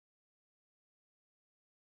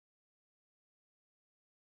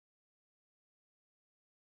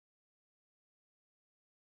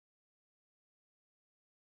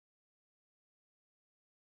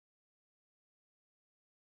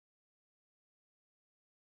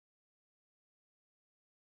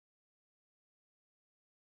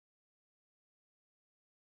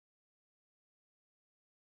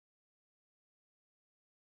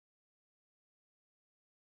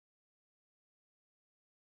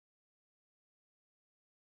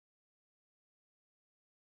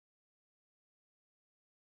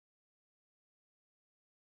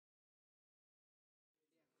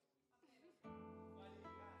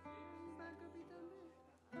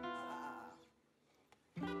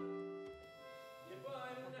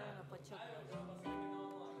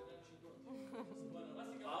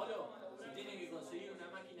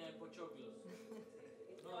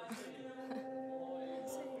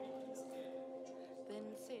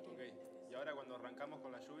arrancamos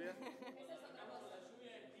con la lluvia.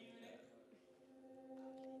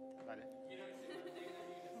 Vale.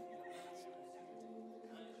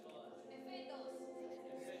 Efectos.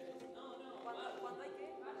 ¿Cuándo hay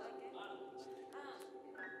qué? ¿Cuándo hay qué? Ah.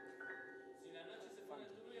 Si la noche se pone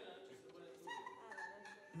turbia, la noche se pone turbia.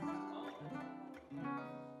 Vamos.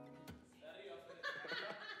 De arriba, Fede.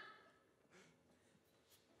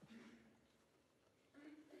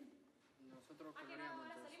 Nosotros ¿A qué no?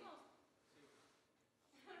 ¿Ahora salimos? Sí.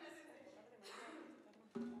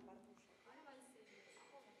 Ahora va el sello.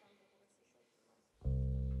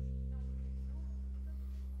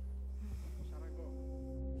 Ya arrancó.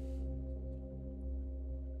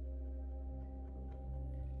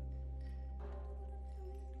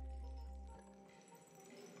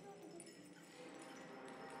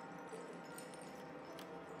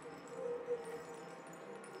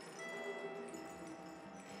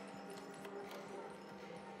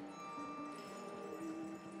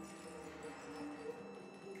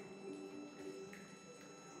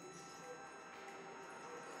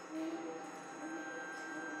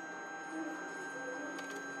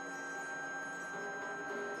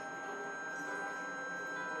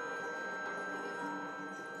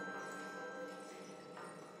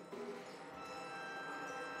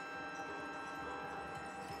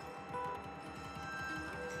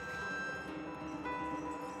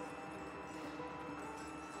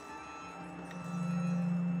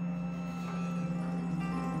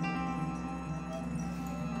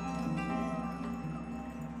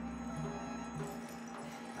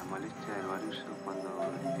 molestia del Barrios cuando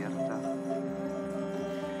despierta,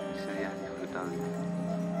 ese día es disfrutable.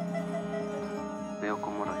 Veo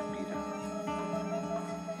cómo respira.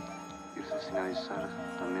 Irse sin avisar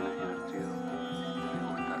también es divertido. Me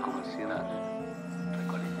gusta como siempre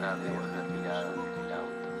recolectar de la tirada del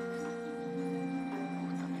auto.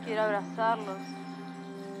 Quiero abrazarlos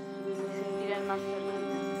y sentir el mar cerca.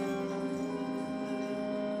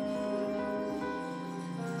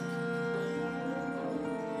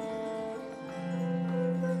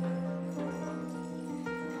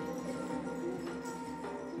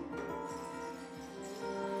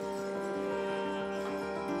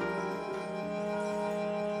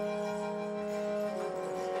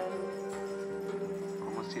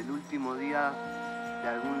 Último día, de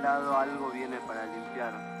algún lado algo viene para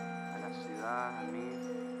limpiar a la ciudad, a mí,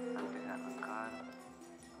 antes de arrancar.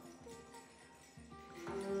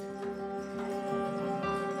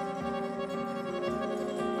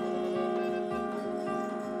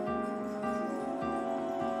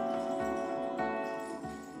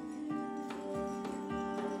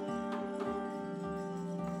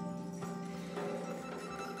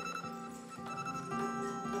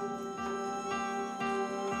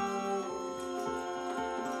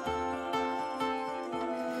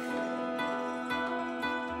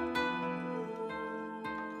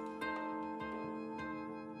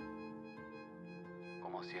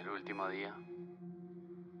 Si el último día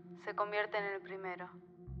se convierte en el primero.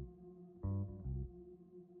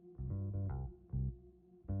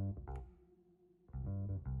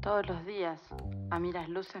 Todos los días, a mí las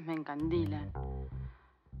luces me encandilan.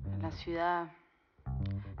 En la ciudad,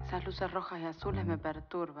 esas luces rojas y azules me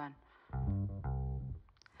perturban.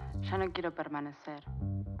 Ya no quiero permanecer.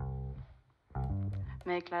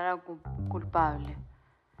 Me declararon culpable.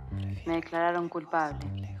 Me declararon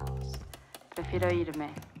culpable. Prefiero irme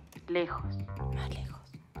lejos. Más lejos.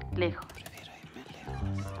 Lejos. Prefiero irme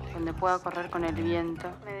lejos. Donde pueda correr con el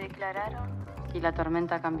viento. Me declararon. Y la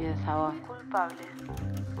tormenta cambie de sabor. Culpable.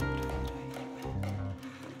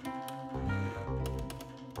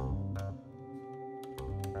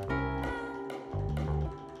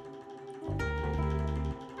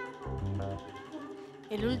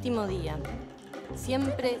 El último día.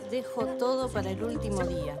 Siempre dejo todo para el último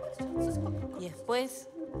día. Y después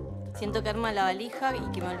siento que arma la valija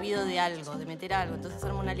y que me olvido de algo, de meter algo. Entonces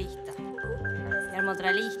armo una lista. Y armo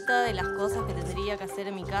otra lista de las cosas que tendría que hacer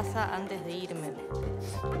en mi casa antes de irme.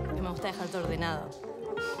 Porque me gusta dejar todo ordenado.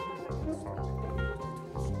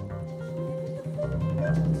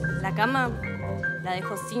 La cama la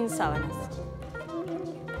dejo sin sábanas.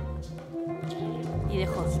 Y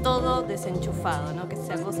dejo todo desenchufado, no que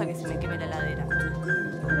sea cosa que se me queme la heladera.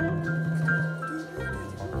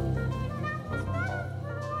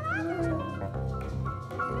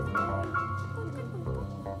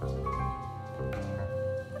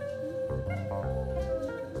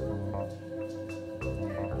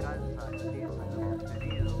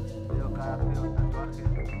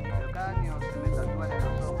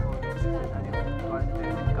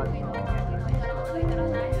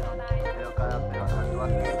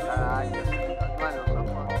 Cada año se me tatúan los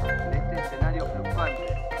ojos de este escenario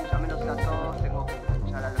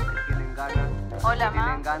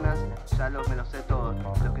tengan ganas, ya me los sé todos.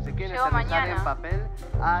 Los que se quieren Llego aterrizar mañana. en papel,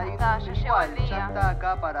 ahí Ya está, ya llego igual, el día. ya está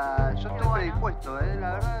acá para... Yo estoy bueno. predispuesto, la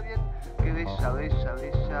verdad, bien, qué bella.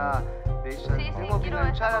 Sí, Tengo que quiero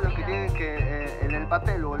enganchar esa a los que comida. tienen que... en el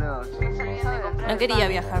papel, boludo. Sí, No se olviden de comprar No el quería pan.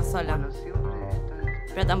 viajar sola, Bueno, siempre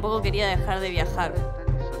pero tampoco quería dejar de viajar. está el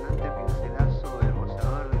sonante pincelazo, el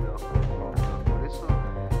roceador de los ojos. Por eso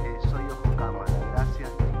soy ojo cámara. Gracias,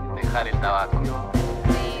 tío. Dejar el tabaco. Tío.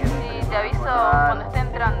 Sí, te aviso cuando esté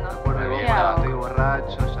entrando. Recuerdo Bien, que ¿Qué hago? estoy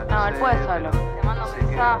borracho, ya No, lo él sé, puede solo. pero Te mando un sé que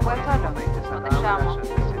mensaje. ¿Puedes solo? me diste esa No te cámara, llamo. yo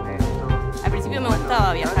empecé en esto. Al principio me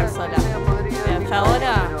gustaba viajar sola, pero ya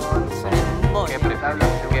ahora soy un embole. ¿Qué preferís?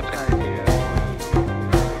 ¿Qué preferís?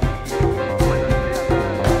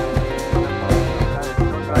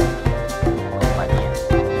 Compañía.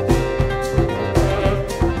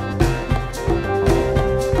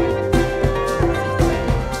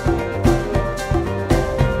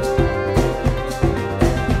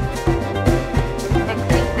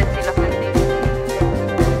 Existe si lo sentís.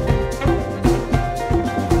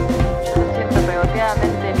 Yo lo siento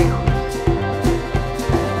pegoteadamente lejos.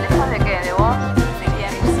 ¿Lejos de qué? ¿De vos? ¿De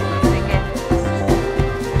quién? ¿De qué?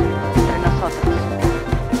 Entre nosotros.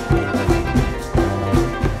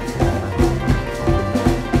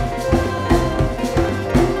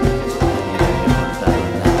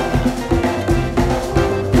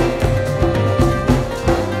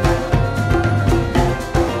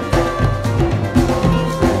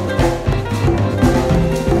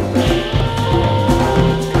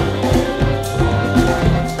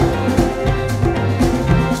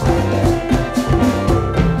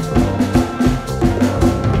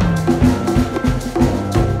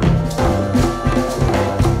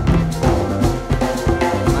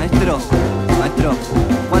 Maestro,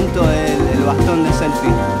 ¿cuánto el bastón de selfie?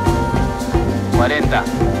 40.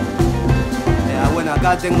 Bueno,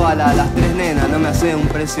 acá tengo a las tres nenas, no me hace un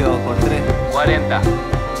precio por 3. 40.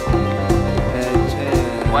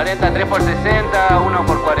 40, 3 por 60, 1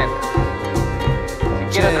 por 40. Si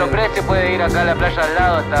quiere otro precio puede ir acá a la playa al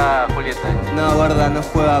lado, está Julieta. No, gorda, no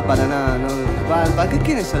juega para nada. No. ¿Para qué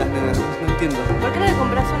quiénes son las nenas? No entiendo. ¿Por qué no le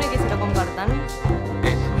compras uno y que se lo compartan?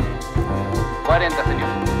 Eso. 40, señor.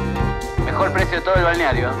 Mejor precio de todo el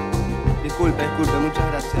balneario. Disculpe, muchas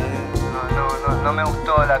gracias. No me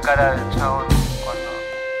gustó la cara del chabón cuando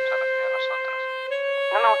se refiere a nosotros.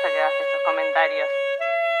 No me gusta que hagas esos comentarios.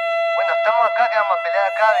 Bueno, estamos acá, que vamos a pelear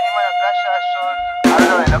acá, venimos a la playa, yo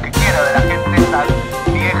hablo de lo que quiero, de la gente esa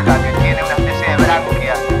vieja que tiene una especie de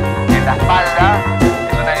branquia en la espalda,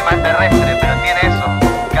 es un animal terrestre, pero tiene eso.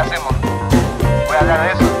 ¿Qué hacemos? Voy a hablar de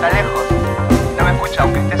eso, está lejos, no me escucha,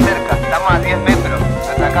 aunque esté cerca, estamos a 10 metros,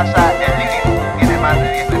 nuestra casa, el living, tiene más de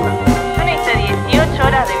 10 metros. Yo no hice 18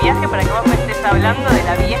 horas de viaje para que vos me estés hablando de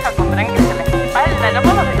la vieja con branquias en la espalda. ¿No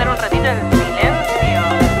podemos estar un ratito en silencio?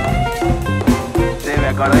 Sí, me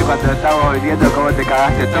acordé cuando estábamos viniendo cómo te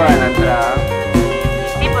cagaste toda en la entrada.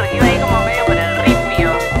 Sí, porque iba ahí como medio por el ripio.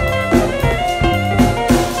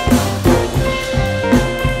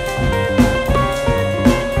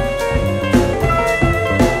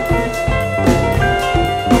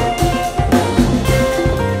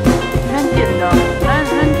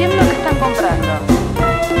 No entiendo qué están comprando.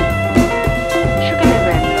 ¿Yo qué les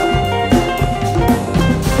vendo?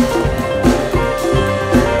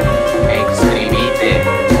 Escribite.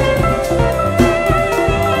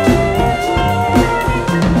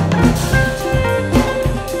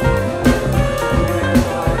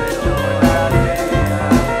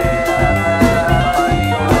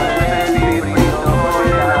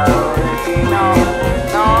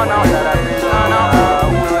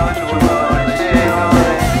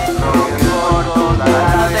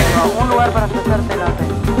 Tengo un lugar para ofrecerte el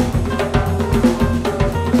hotel.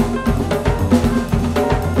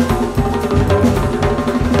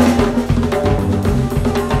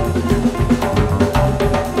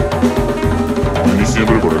 ¿Venís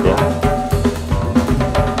siempre por acá?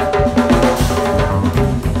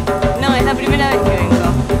 No, es la primera vez que vengo.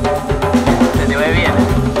 Se te ve bien.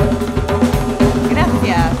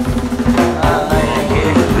 Gracias.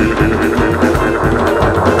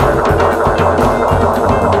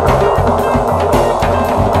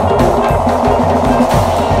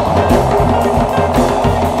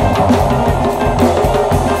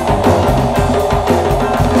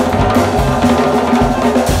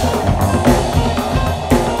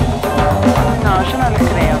 No, yo no les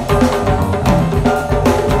creo.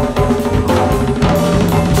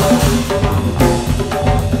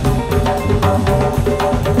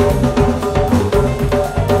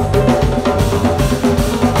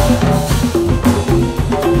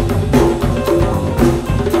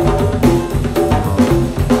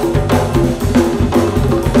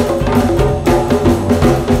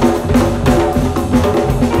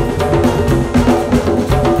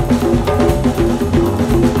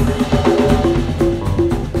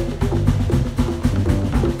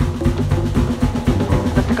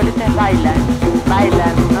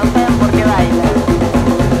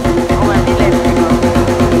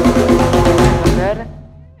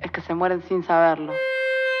 mejor sin saberlo.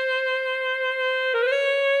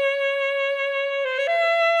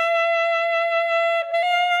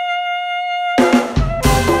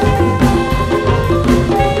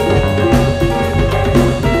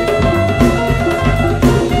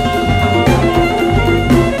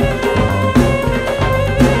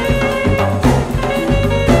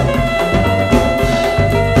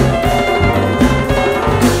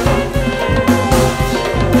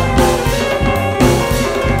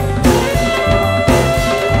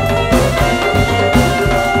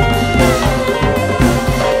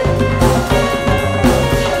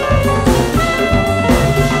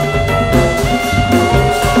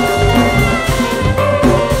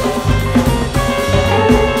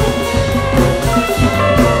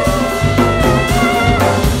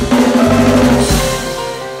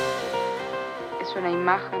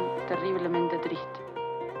 Terriblemente triste.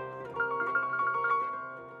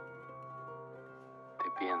 Te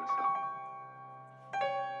pienso.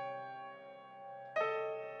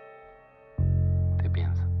 Te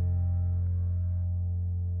pienso.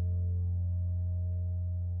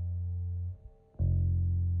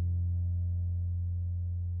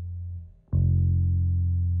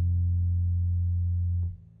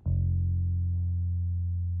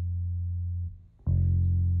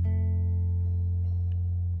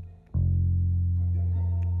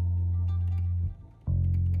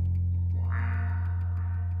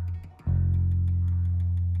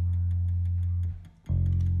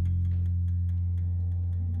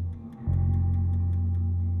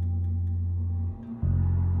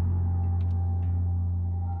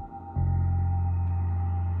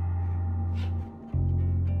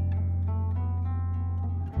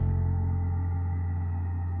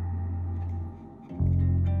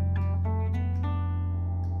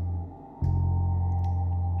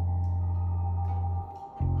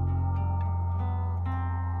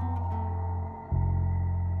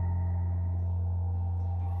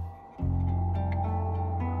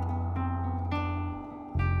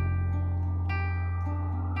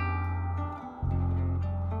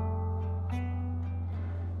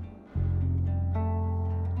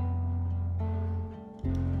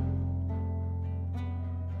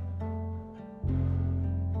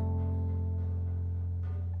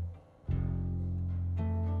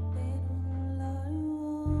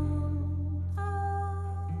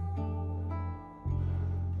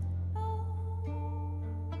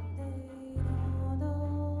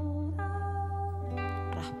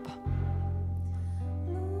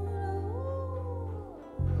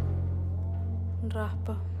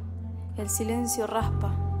 Raspa. El silencio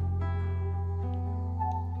raspa.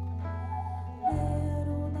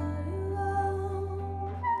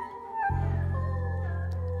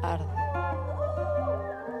 Arde.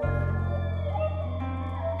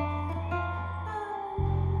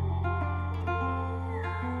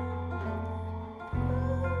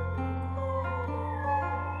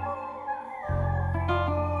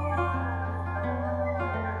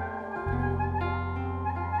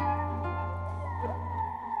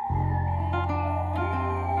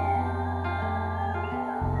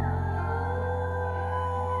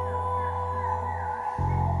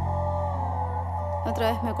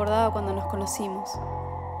 Otra vez me acordaba cuando nos conocimos.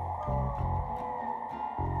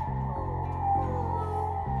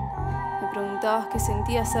 Me preguntabas qué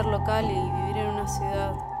sentía ser local y vivir en una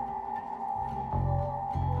ciudad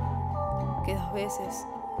que 2 veces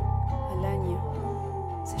al año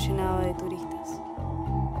se llenaba de turistas.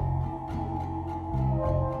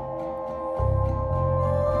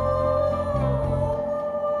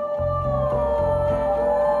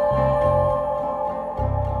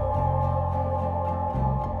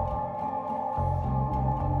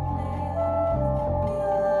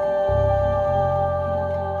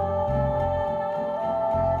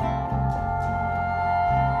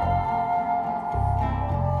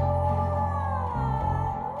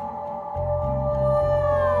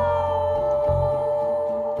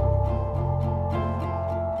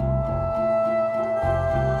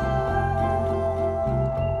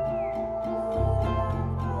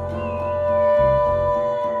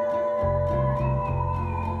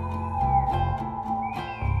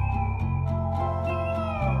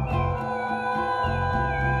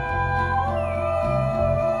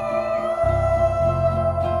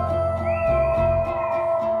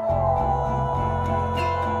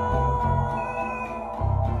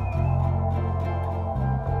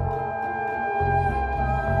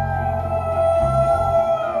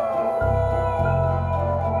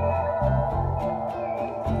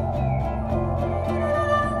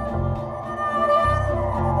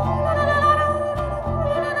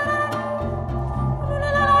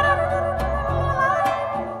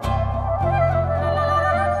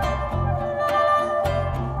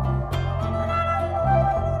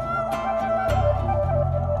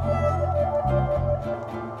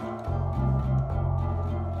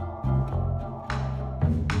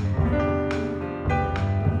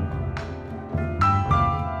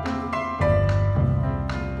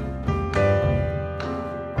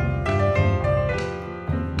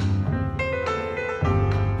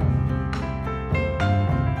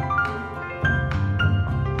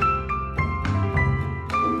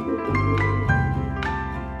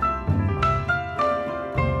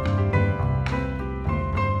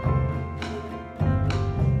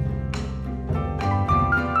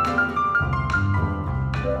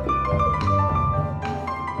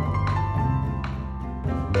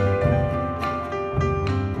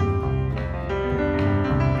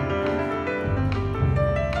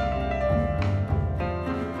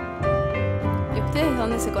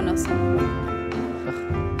 se conocen.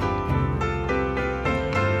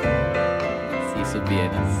 Si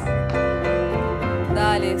supieras.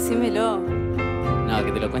 Dale, decímelo. No,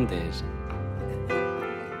 que te lo cuente ella.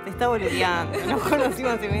 Te está boludeando. Nos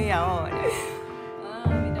conocimos hace media hora. Ah,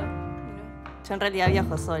 mira. Yo en realidad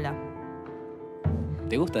viajo sola.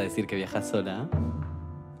 ¿Te gusta decir que viajas sola?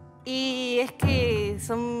 Y es que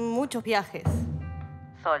son muchos viajes.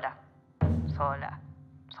 Sola.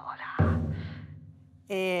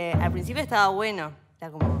 Al principio estaba bueno.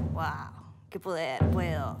 Era como, wow, qué poder,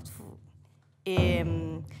 puedo. Y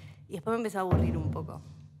después me empezó a aburrir un poco.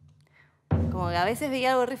 Como que a veces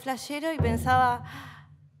veía algo re flashero y pensaba...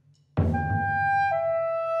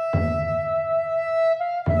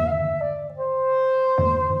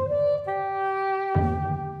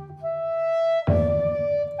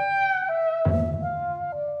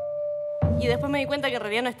 Y después me di cuenta que en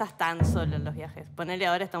realidad no estás tan solo en los viajes. Ponele,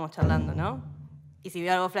 ahora estamos charlando, ¿no? Y si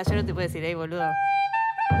veo algo flashero te puedo decir, ¡ey, boludo!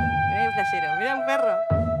 Mirá un flashero, mirá un perro.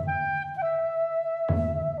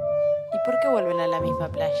 ¿Y por qué vuelven a la misma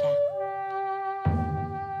playa?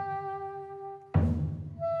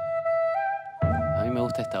 A mí me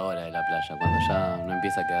gusta esta hora de la playa, cuando ya no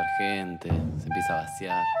empieza a quedar gente, se empieza a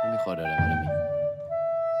vaciar. Es mejor hora para mí.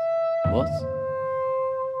 ¿Vos?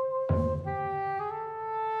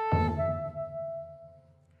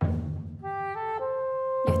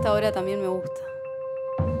 Y esta hora también me gusta.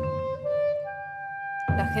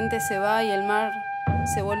 La gente se va y el mar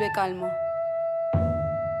se vuelve calmo.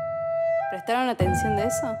 ¿Prestaron atención de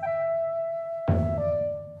eso?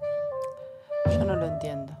 Yo no lo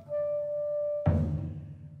entiendo.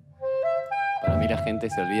 Para mí la gente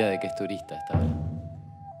se olvida de que es turista a esta hora.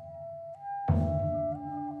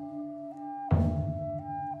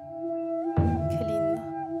 Qué lindo.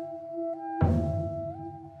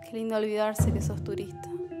 Qué lindo olvidarse que sos turista.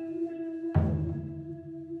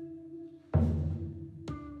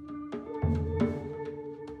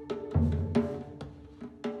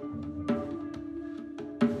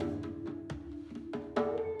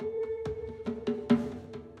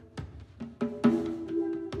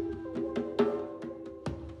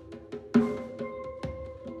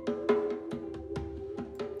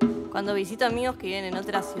 Cuando visito amigos que viven en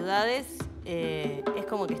otras ciudades, es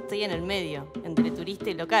como que estoy en el medio, entre turista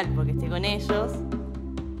y local, porque estoy con ellos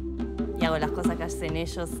y hago las cosas que hacen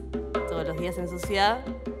ellos todos los días en su ciudad,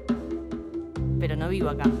 pero no vivo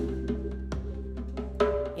acá.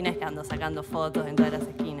 Y no es que ando sacando fotos en todas las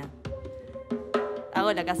esquinas.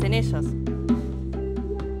 Hago lo que hacen ellos.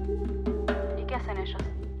 ¿Y qué hacen ellos?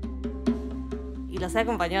 Y los he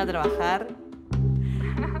acompañado a trabajar.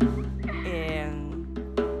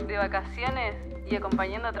 De vacaciones y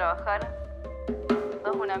acompañando a trabajar.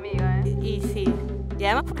 Sos una amiga, ¿eh? Y sí. Y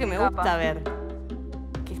además porque me gusta ver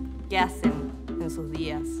qué hacen en sus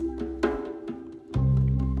días.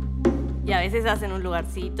 Y a veces hacen un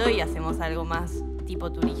lugarcito y hacemos algo más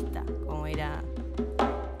tipo turista, como era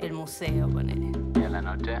el museo, ponele. ¿Y a la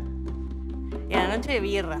noche? Y a la noche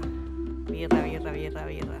birra. Birra.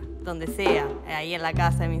 Donde sea. Ahí en la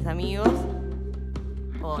casa de mis amigos.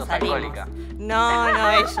 O ¿Sos salimos. alcohólica?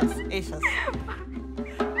 No, ellos.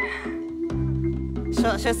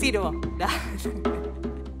 Yo sirvo.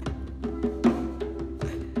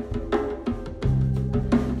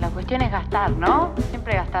 La cuestión es gastar, ¿no?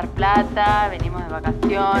 Siempre gastar plata, venimos de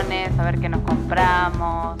vacaciones, a ver qué nos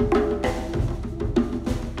compramos.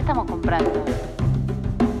 ¿Qué estamos comprando?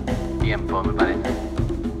 Tiempo, me parece.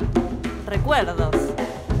 Recuerdos.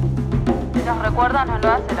 Los recuerdos no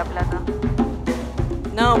lo hace la plata.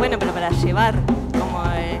 No, bueno, pero para llevar, como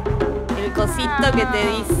el cosito que te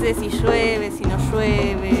dice si llueve, si no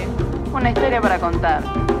llueve. Una historia para contar.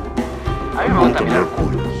 A mí me gusta mirar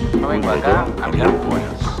culos. Yo vengo acá a mirar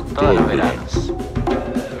culos, todos los veranos.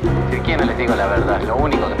 Si quiero les digo la verdad, es lo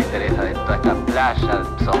único que me interesa de toda esta playa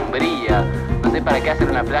sombría. No sé para qué hacer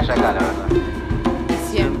una playa acá, la verdad. Y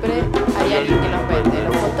siempre hay alguien que los vende.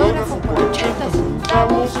 Los fotógrafos por 80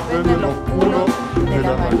 centavos venden los culos de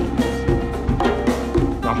las maricas.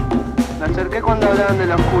 Me acerqué cuando hablaban de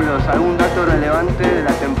los culos. ¿Algún dato relevante de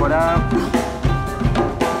la temporada?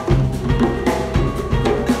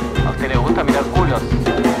 ¿A usted le gusta mirar culos?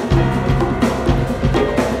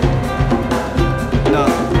 No,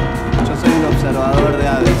 yo soy un observador de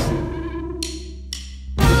aves.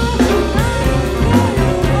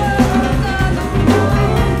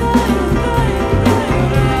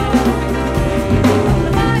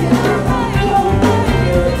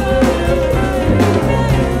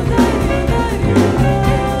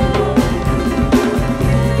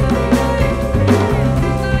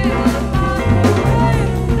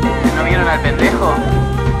 ¿No vieron al pendejo?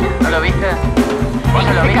 ¿No lo viste? ¿Vos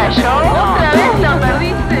ya lo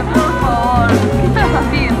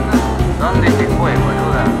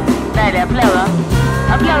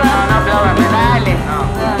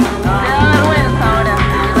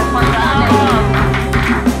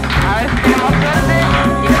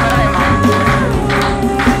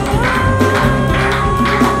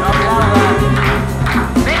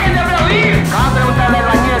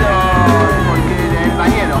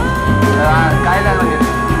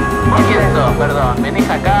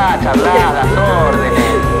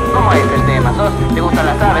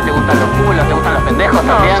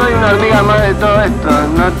vos también? Soy una hormiga más de todo esto,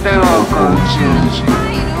 no tengo conciencia.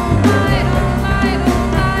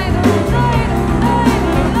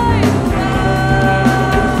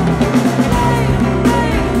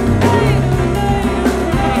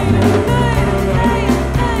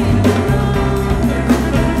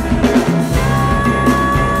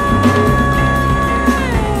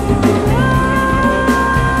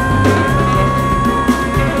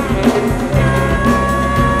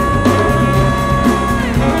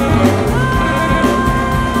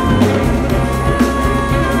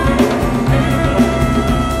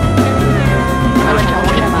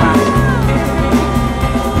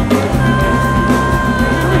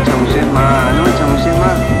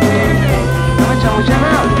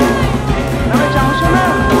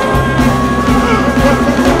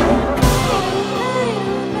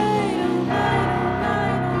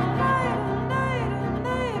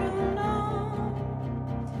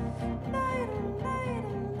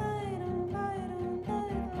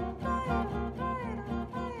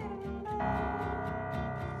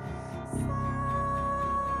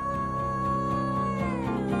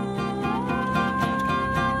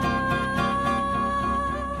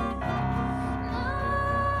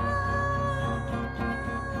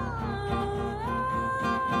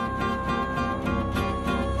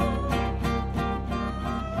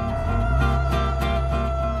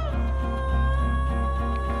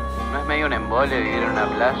 medio un embole vivir en una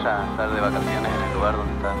playa, estar de vacaciones en el lugar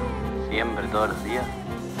donde estás siempre, todos los días?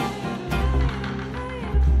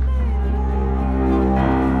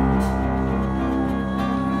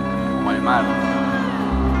 Como el mar.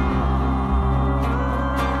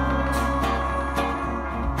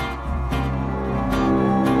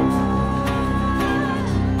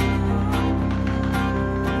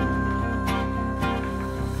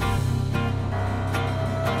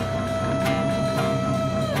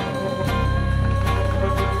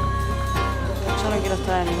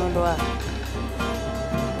 En ningún lugar.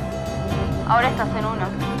 Ahora estás en uno.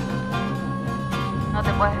 No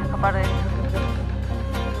te puedes escapar de eso.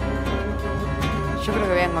 Yo creo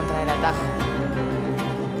que voy a encontrar el atajo.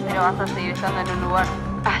 Pero vas a seguir estando en un lugar.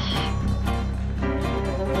 Ay.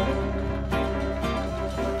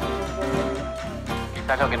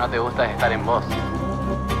 Quizás lo que no te gusta es estar en vos.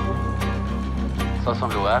 ¿Sos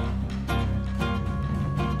un lugar?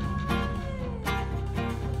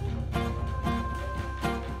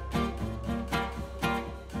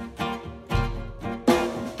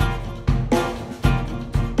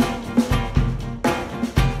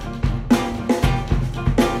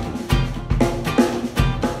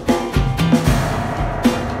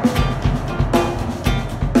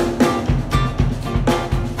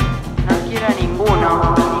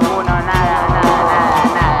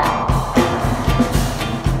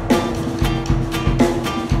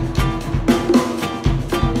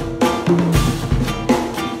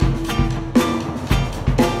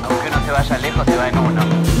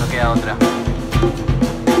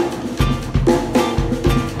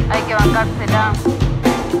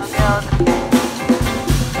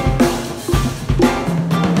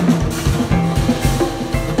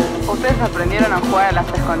 ¿Aprendieron a jugar a las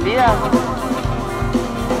escondidas?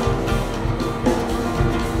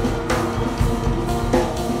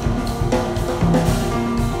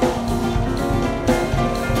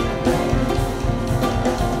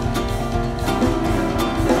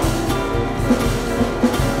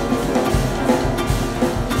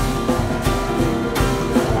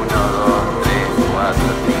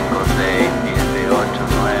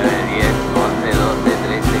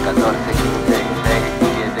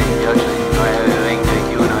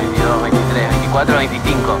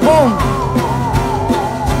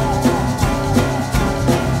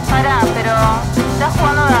 Pará, pero ¿estás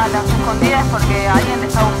jugando a las escondidas porque alguien te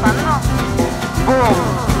está buscando?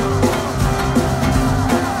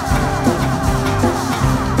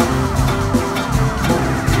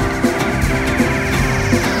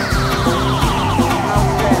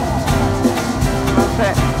 No sé.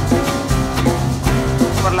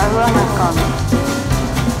 Por las dudas me escondo.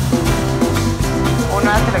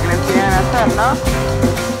 Uno hace lo que le enseñan a hacer, ¿no?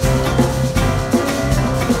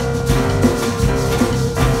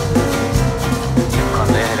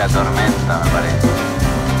 La tormenta, me parece.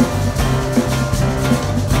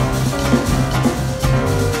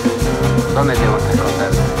 ¿Dónde te gusta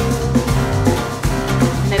esconderte?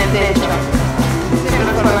 En el techo.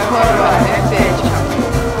 Siempre por mejor va, en el techo.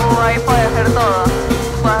 Ahí puedes hacer todo.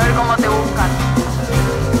 Puedes ver cómo te buscan.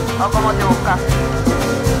 O cómo te buscas.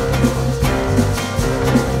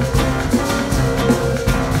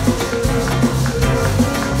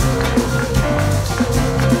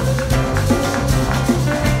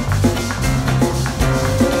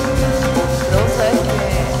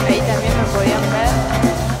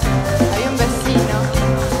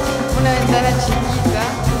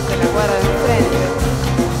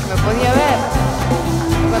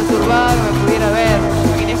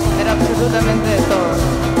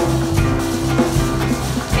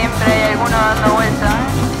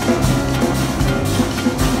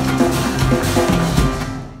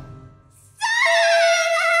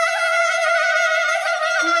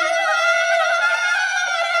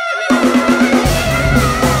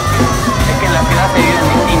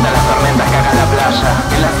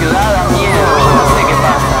 En la ciudad da miedo, yo no sé qué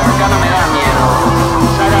pasa, acá no me da miedo.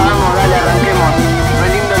 Sara, vamos, dale, arranquemos. Fue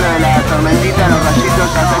lindo lo de la tormentita, los rayitos,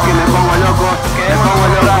 hasta que me pongo loco, que me pongo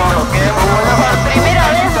loco, que me pongo loco. Por primera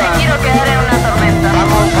vez me quiero quedar en una tormenta.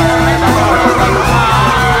 Vamos a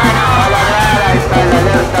ladrar, ahí está la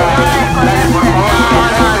alerta. Dale, por favor,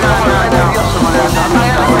 nervioso con la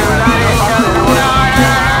tormenta.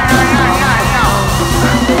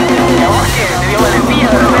 ¿Y a vos qué? ¿Te dio valentía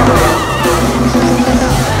de repente?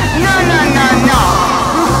 No.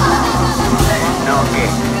 No, ¿qué?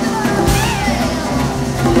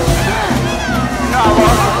 No, a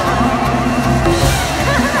vos.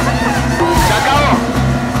 ¿Se acabó?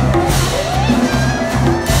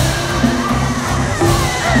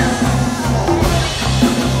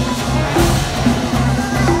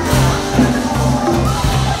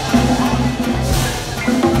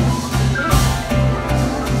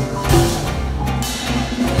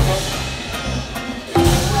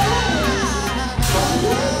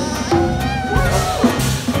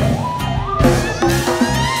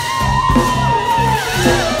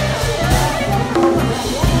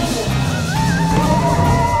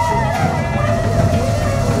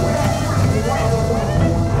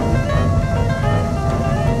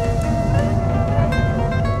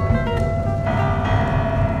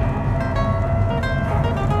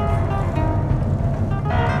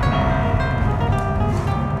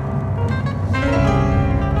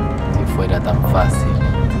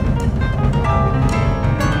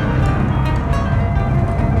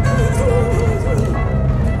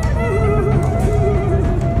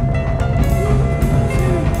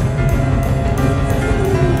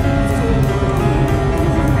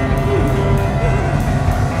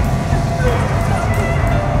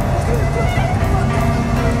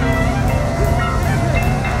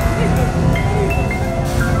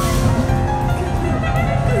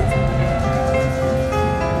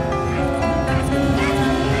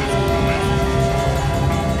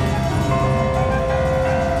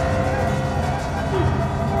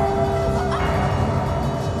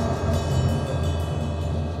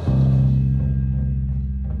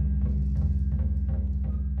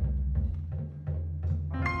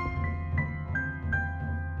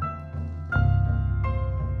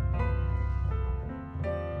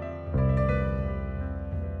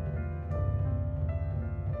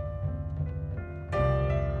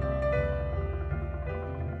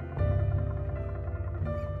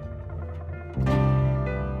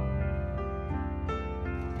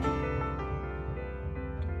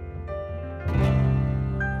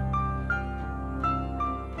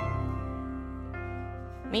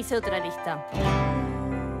 Me hice otra lista.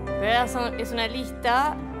 Pero ahora es una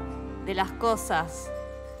lista de las cosas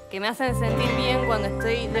que me hacen sentir bien cuando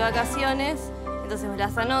estoy de vacaciones. Entonces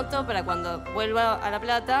las anoto para cuando vuelva a La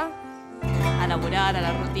Plata, a laburar, a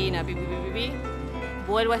la rutina,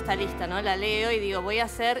 vuelvo a esta lista, ¿no? La leo y digo, voy a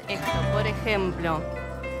hacer esto. Por ejemplo,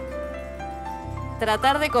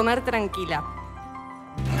 tratar de comer tranquila.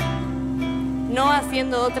 No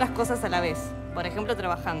haciendo otras cosas a la vez. Por ejemplo,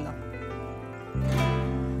 trabajando.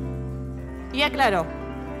 Y aclaro,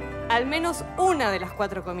 al menos una de las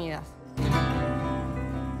 4 comidas.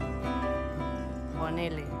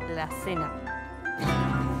 Ponele la cena.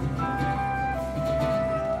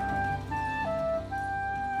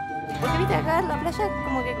 Porque viste acá en la playa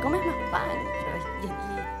como que comes más pan.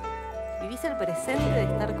 Y vivís el presente de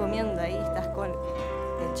estar comiendo ahí. Estás con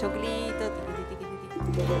el choclito.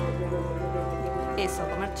 Eso,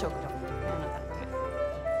 comer choclo.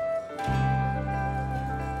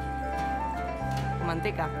 Con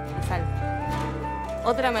manteca y sal.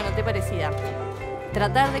 Otra me anoté parecida.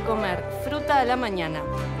 Tratar de comer fruta a la mañana.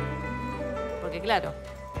 Porque claro,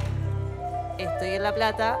 estoy en La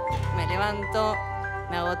Plata, me levanto,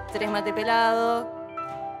 me hago 3 mate pelados.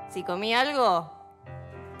 Si comí algo,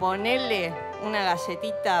 ponele una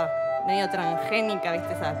galletita medio transgénica,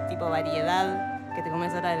 ¿viste? Esa tipo variedad que te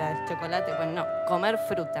comes ahora de la chocolate. Bueno, no, comer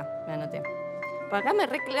fruta, me anoté. Por acá me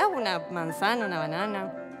reclavo una manzana, una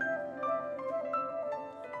banana.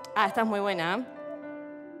 Ah, esta es muy buena, ¿eh?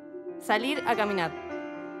 Salir a caminar.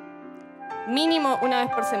 Mínimo una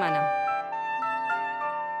vez por semana.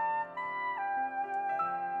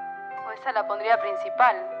 O esa la pondría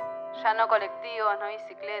principal. Ya no colectivos, no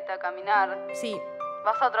bicicleta, caminar. Sí.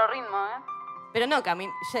 Vas a otro ritmo, ¿eh? Pero no,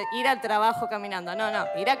 ir al trabajo caminando. No,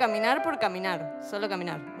 ir a caminar por caminar. Solo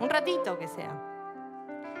caminar. Un ratito que sea.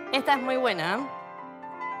 Esta es muy buena, ¿eh?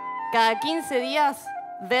 Cada 15 días,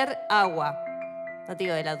 ver agua. No te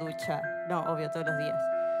digo de la ducha. No, obvio, todos los días.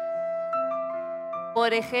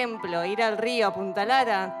 Por ejemplo, ir al río a Punta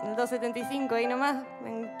Lara, el 275, ahí nomás,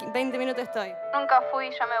 en 20 minutos estoy. Nunca fui,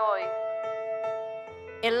 ya me voy.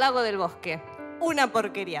 el lago del bosque. Una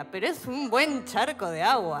porquería, pero es un buen charco de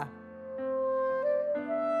agua.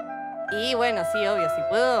 Y bueno, sí, obvio, si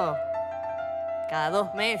puedo, cada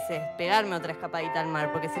 2 meses, pegarme otra escapadita al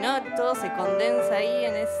mar, porque si no, todo se condensa ahí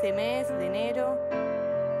en ese mes de enero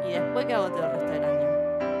y después que hago todo el resto del año.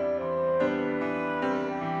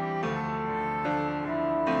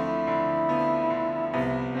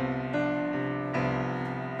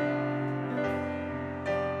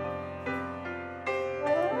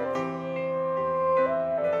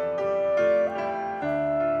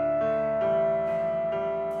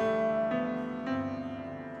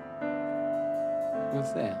 No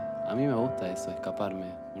sé, a mí me gusta eso,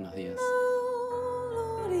 escaparme unos días.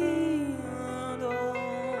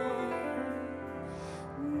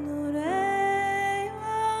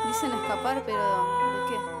 Dicen escapar, pero ¿de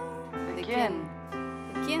qué? ¿De quién?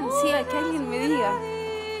 ¿De quién? Sí, a que alguien me diga.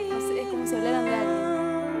 No sé, es como si hablaran de alguien.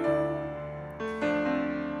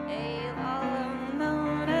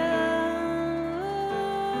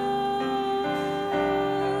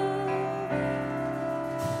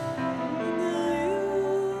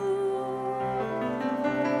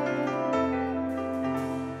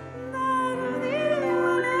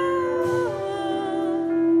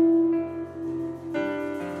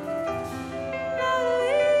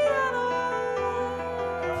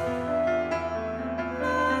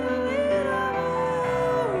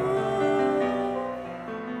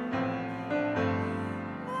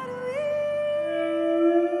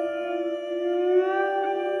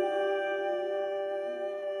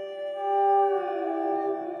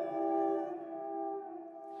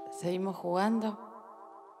 Seguimos jugando.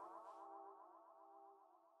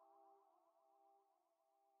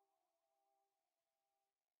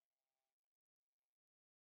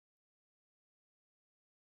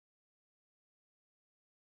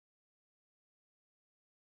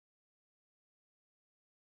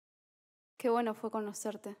 Qué bueno fue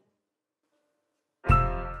conocerte.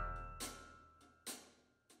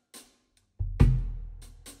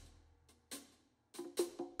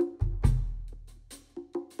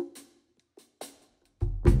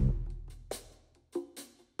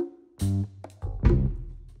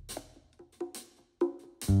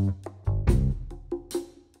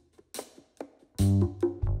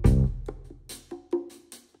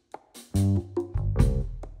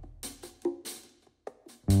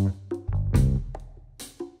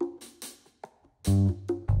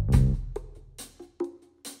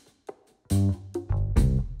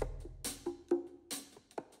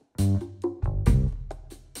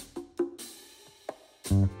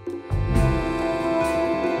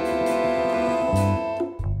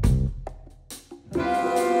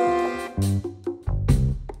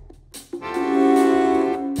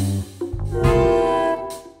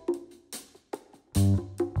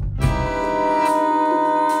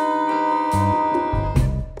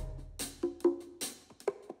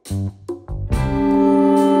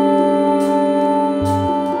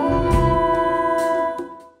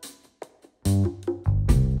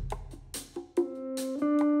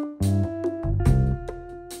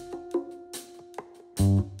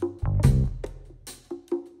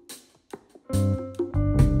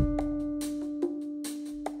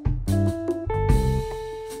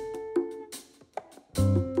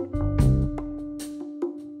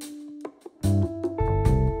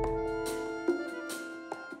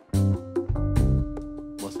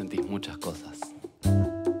 Muchas cosas.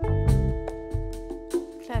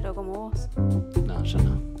 Claro, como vos. No, yo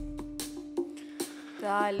no.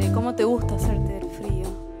 Dale, ¿cómo te gusta hacerte el frío?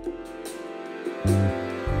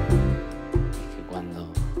 Es que cuando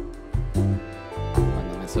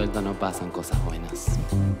me suelto no pasan cosas buenas.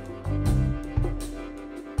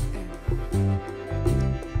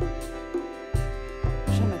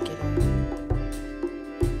 Yo no quiero.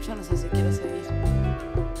 Yo no sé si quiero seguir.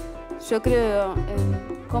 Yo creo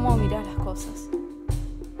en cómo mirar las cosas.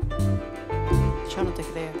 Yo no te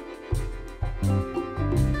creo.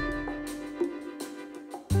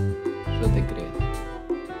 Yo te creo.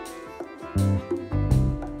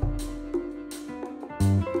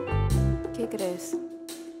 ¿Qué crees?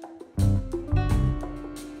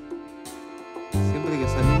 Siempre que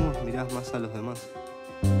salimos mirás más a los demás.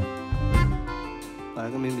 ¿Para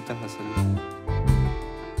qué me invitas a salir?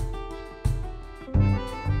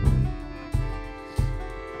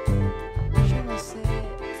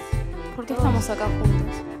 ¿Por qué estamos acá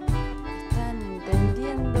juntos? Están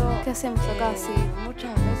entendiendo. ¿Qué hacemos acá si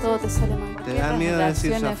muchas veces todo te sale mal? Te da miedo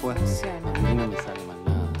decir ya fue. A mí no me sale mal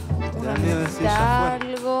nada. Te da miedo decir ya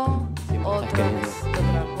fue. Algo, otro necesita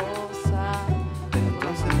otra cosa.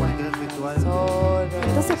 Entonces cualquier ritual.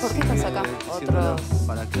 Entonces, ¿por qué estás acá? Otros.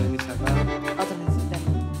 ¿Para qué venís acá? Otros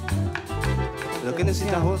necesitan ¿Qué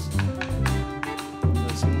necesitas vos? Lo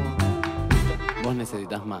decimos. Vos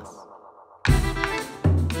necesitas más.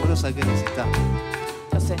 Vos no sabés qué necesitas.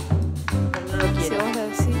 Yo sé, pero no lo quiero. Si vos lo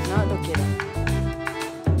decís, No lo quiero.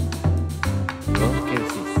 ¿Vos qué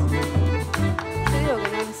decís? yo digo que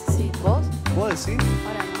no necesito. ¿Vos? ¿Vos decís?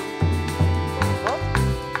 Ahora no.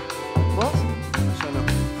 ¿Vos? Yo no.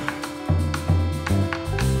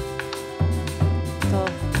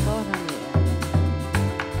 Todos no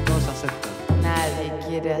miran. Todos aceptan. Nadie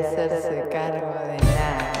quiere hacerse cargo de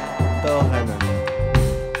nada. Todos ganan.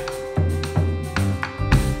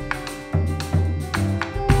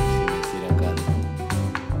 Si hiciera cargo.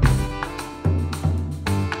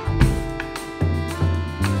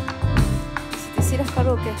 Si te hicieras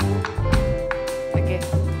cargo, ¿qué? ¿De qué?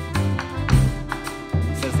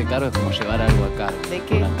 Hacerse cargo es como llevar algo a cargo. ¿De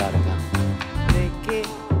qué? Una carga. ¿De qué?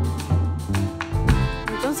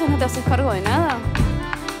 Entonces no te haces cargo de nada.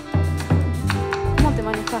 ¿Cómo te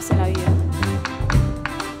manejas en la vida?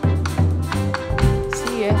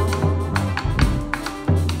 Sigue.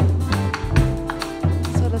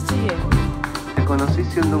 Solo sigue. Te conocí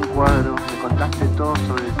siendo un cuadro, me contaste todo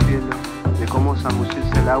sobre el cielo, de cómo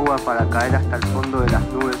zambullirse el agua para caer hasta el fondo de las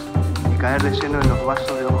nubes y caer de lleno en los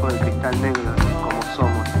vasos de ojos de cristal negro, como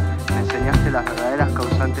somos. Me enseñaste las verdaderas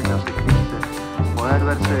causantes de los eclipses, poder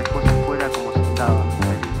verse después afuera como si estaba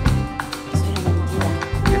feliz.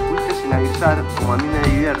 Te fuiste sin avisar, como a mí me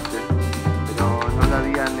divierte, pero no lo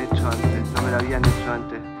habían hecho antes, no me lo habían hecho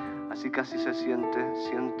antes, así que así se siente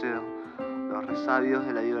los resabios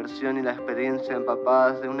de la diversión y la experiencia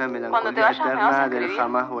empapadas de una Cuando te melancolía vayas, ¿me vas a eterna del escribir?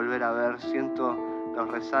 jamás volver a ver. Siento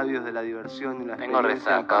los resabios de la diversión y la Tengo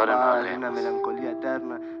experiencia resaca, ahora no empapadas de una hablemos. melancolía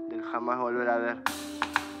eterna del jamás volver a ver.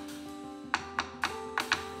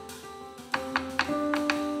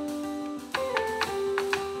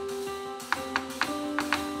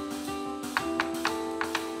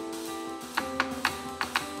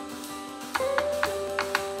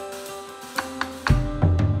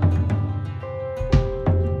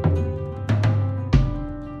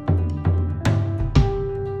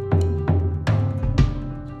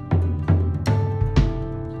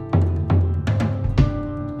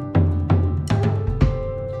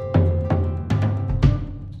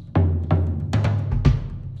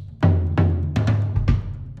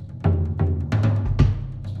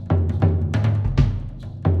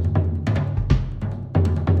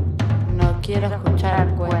 No quiero escuchar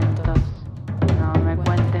cuentos. No me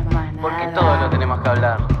cuentes más nada. Porque todo lo tenemos que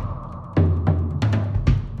hablar.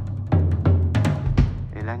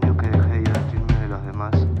 El año que dejé de divertirme de los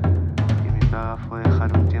demás y mi paga fue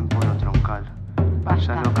dejar un tiempo lo troncal.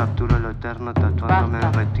 Ya no capturo lo eterno tatuándome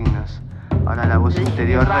en retinas. Ahora la voz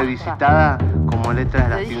interior revisitada como letras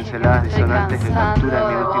de las pinceladas disonantes que captura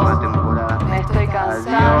mi última temporada. Me estoy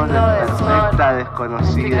cansando Adiós, del sol. perfecta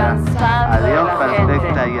desconocida. cansando de Adiós, la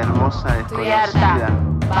perfecta gente. y hermosa Estoy harta. desconocida.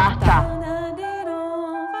 Basta.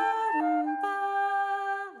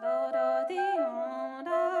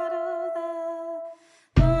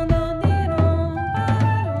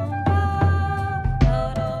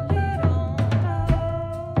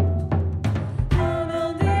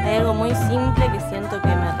 Hay algo muy simple que siento que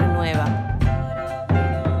me renueva,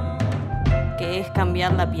 que es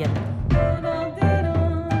cambiar la piel.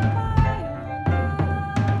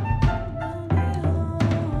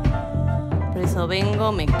 Por eso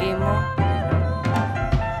vengo, me quemo,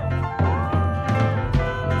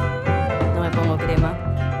 no me pongo crema,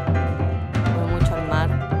 voy mucho al mar,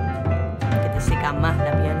 que te seca más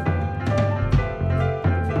la piel,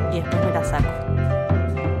 y después me la saco.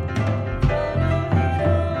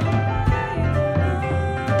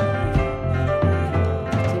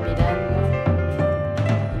 Estoy mirando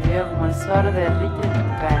y veo como el sol derrite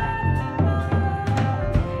tu cara.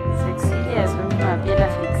 Se exilia de su misma piel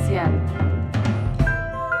asfixiante.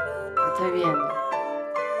 Estoy viendo.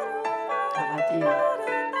 Abatido.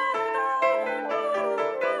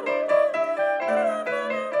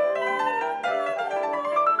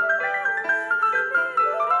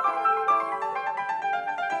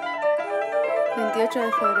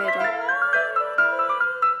 De febrero.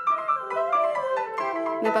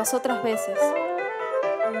 Me pasó otras veces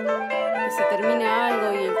que se termina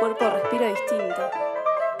algo y el cuerpo respira distinto.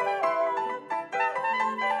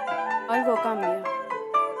 Algo cambia,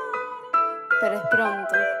 pero es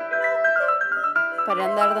pronto para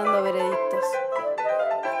andar dando veredictos.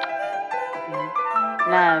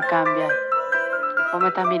 Nada cambia. Vos me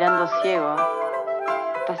estás mirando ciego.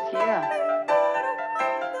 ¿Estás ciega?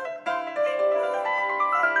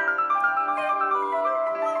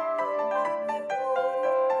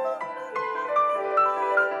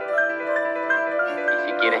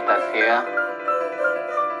 ¿Quiere estar ciega?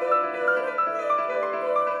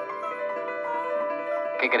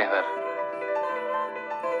 querés ver?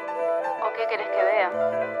 ¿O qué querés que vea?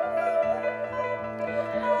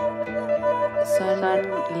 Son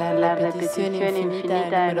la repetición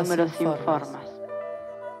infinita de números sin formas.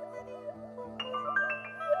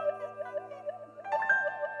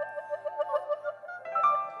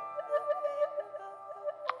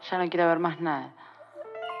 Ya no quiero ver más nada.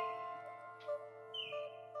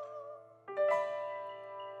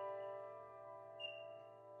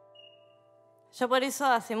 Yo por eso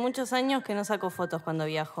hace muchos años que no saco fotos cuando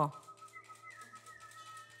viajo.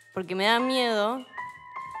 Porque me da miedo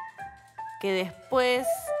que después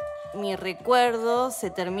mi recuerdo se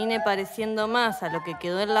termine pareciendo más a lo que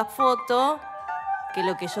quedó en la foto que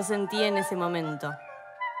lo que yo sentí en ese momento.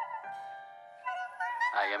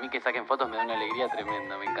 Ay, a mí que saquen fotos me da una alegría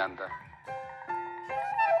tremenda, me encanta.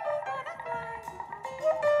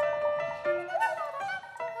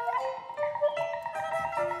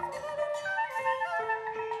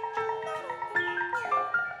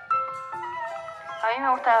 A mí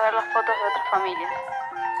me gusta ver las fotos de otras familias.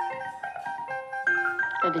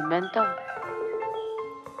 ¿El invento? No,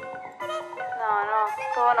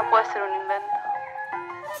 todo no puede ser un invento.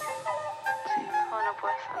 Sí. Todo no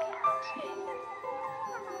puede serlo. Sí.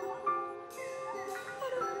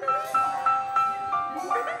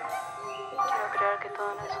 Quiero creer que todo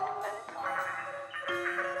no es un invento.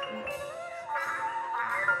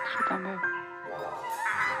 Yo también.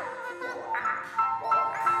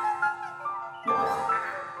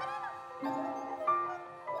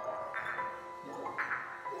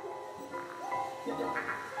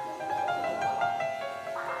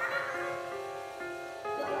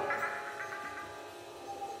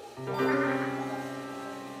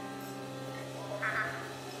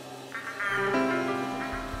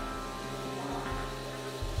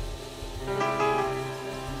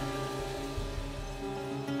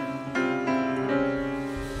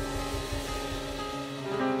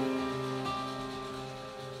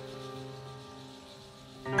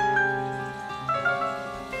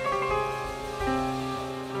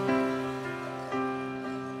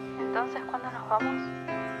 Entonces, ¿cuándo nos vamos?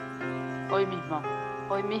 Hoy mismo.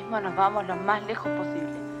 Hoy mismo nos vamos lo más lejos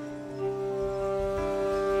posible.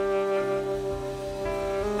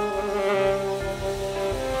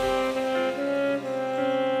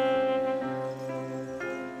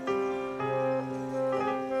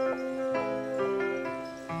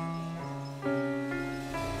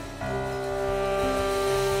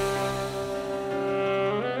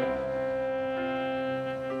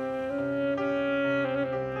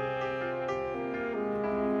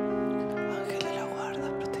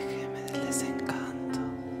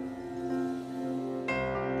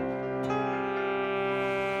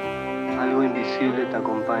 Algo invisible te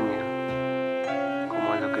acompaña,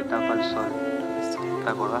 como lo que tapa el sol. ¿Te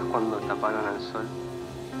acordás cuando taparon al sol?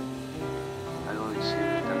 Algo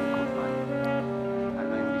visible te acompaña,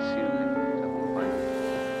 algo invisible te acompaña.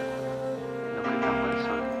 Lo que tapa el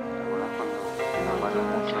sol. ¿Te acordás cuando taparon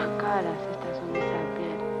al Muchas sol? caras esta sonrisa de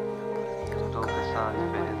piel. Todo pesaba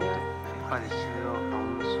diferente, parecido a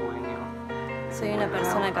un sueño. Soy una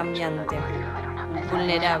persona cambiante,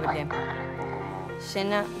 vulnerable,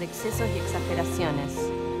 llena de excesos y exageraciones,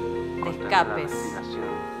 de escapes,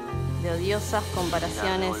 de odiosas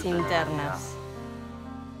comparaciones internas.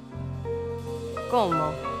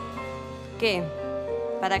 ¿Cómo? ¿Qué?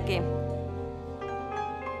 ¿Para qué?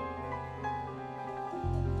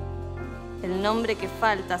 El nombre que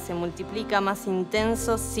falta se multiplica más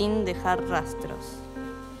intenso sin dejar rastros.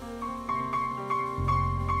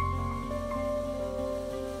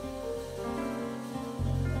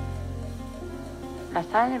 ¿La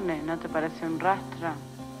sangre no te parece un rastro?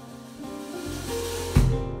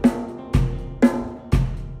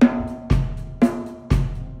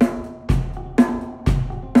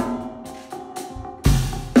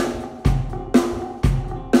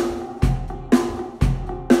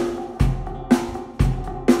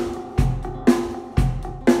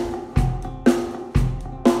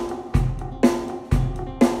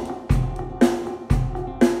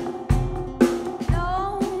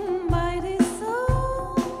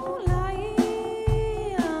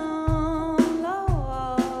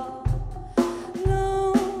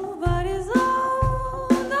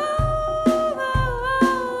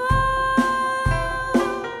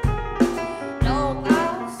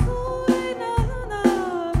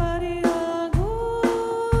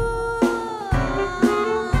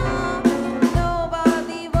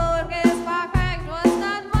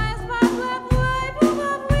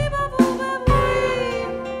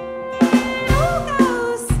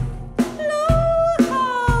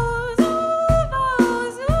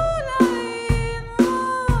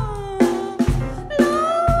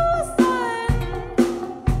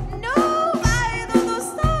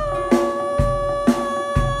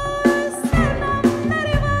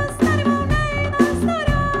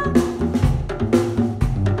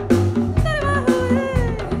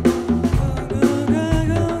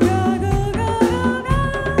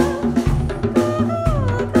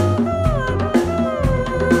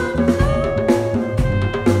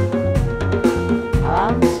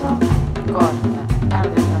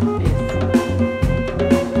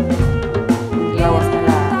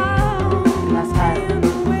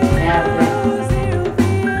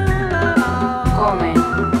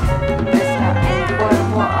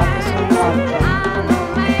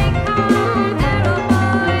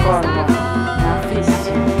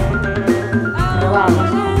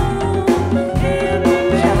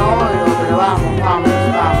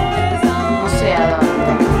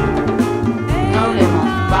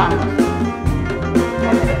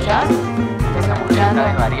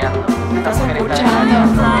 estás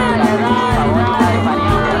escuchando,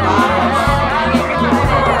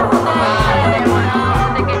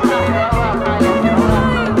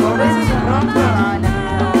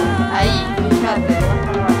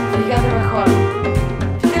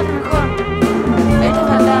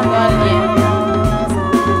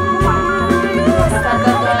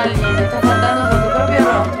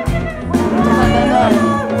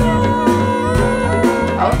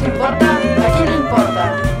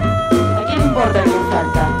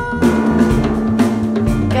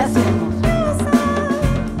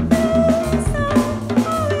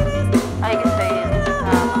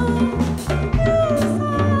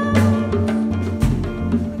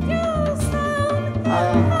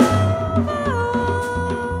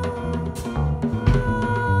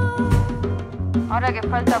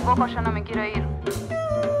 falta poco, yo no me quiero ir.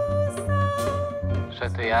 Yo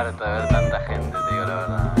estoy harto de ver tanta gente, te digo la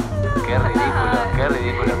verdad. Qué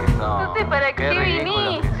ridículo que son. No sé, ¿para qué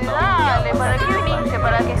viniste? Dale, ¿para qué viniste?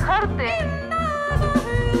 ¿Para quejarte?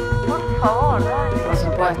 Por favor, dale. Por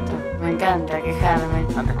supuesto, me encanta quejarme.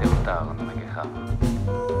 Antes te gustaba cuando me quejaba.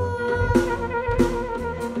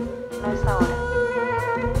 No es ahora.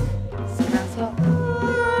 Se cansó.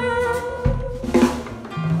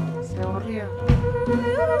 Se aburrió.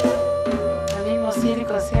 El mismo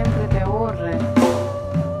circo siempre te aburre.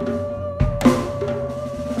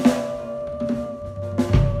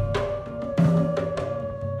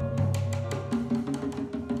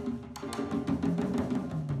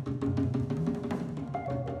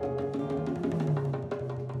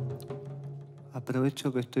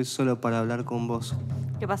 Aprovecho que estoy solo para hablar con vos.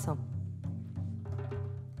 ¿Qué pasó?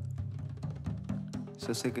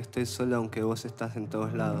 Yo sé que estoy solo aunque vos estás en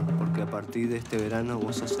todos lados, porque a partir de este verano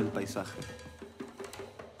vos sos el paisaje.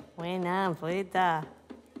 Buena, poeta.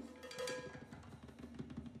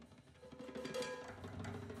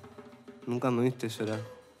 Nunca me viste llorar,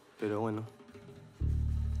 pero bueno.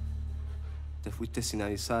 Te fuiste sin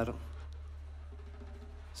avisar.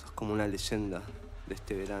 Sos como una leyenda de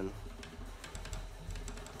este verano.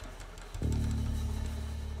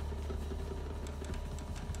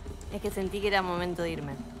 Es que sentí que era momento de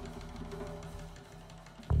irme.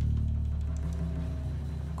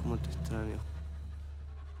 ¿Cómo te extraño?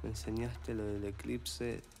 Me enseñaste lo del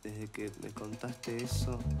eclipse desde que me contaste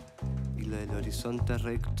eso, y lo del horizonte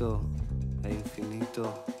recto e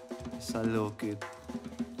infinito es algo que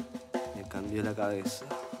me cambió la cabeza.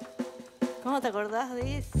 ¿Cómo te acordás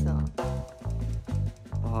de eso?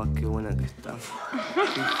 Oh, qué buena que estás.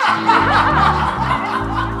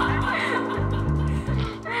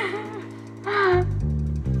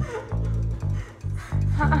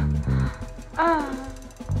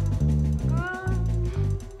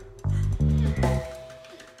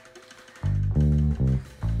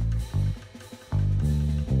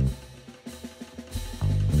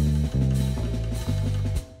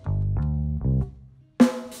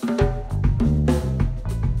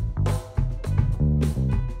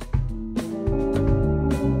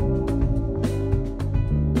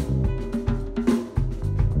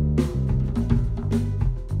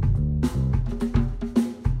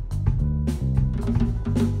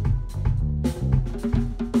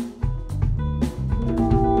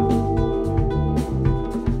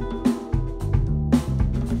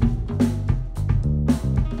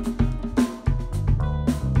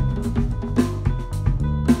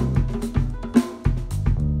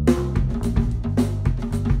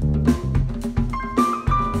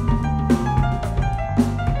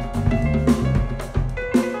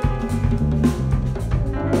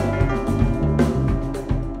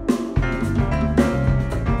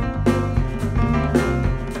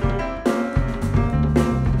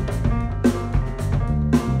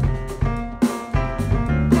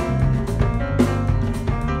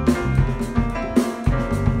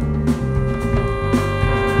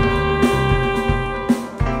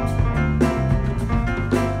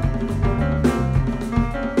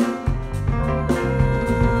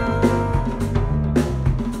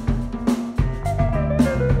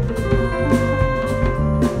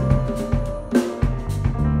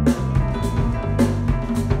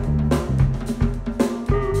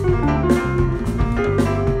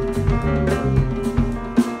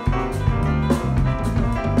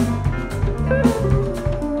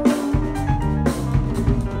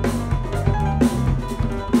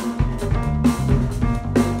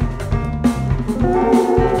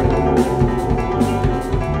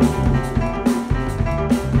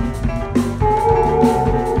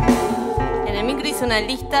 Una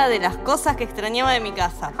lista de las cosas que extrañaba de mi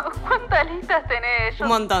casa. ¿Cuántas listas tenés? Un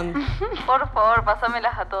montón. Por favor,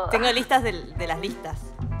 pásamelas a todas. Tengo listas de las listas.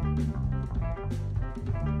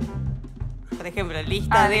 Por ejemplo,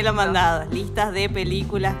 listas de los mandados, listas de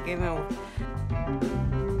películas que me gustan.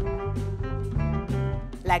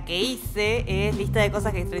 La que hice es lista de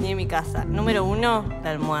cosas que extrañé en mi casa. Número 1,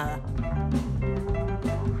 la almohada.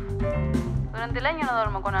 Durante el año no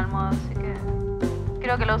duermo con almohada, así que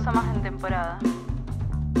creo que la uso más en temporada.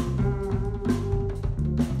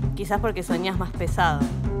 Quizás porque soñás más pesado.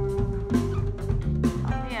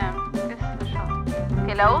 También, qué sé yo.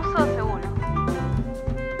 Que la uso seguro.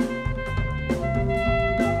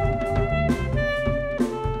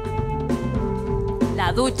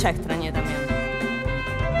 La ducha extrañé también.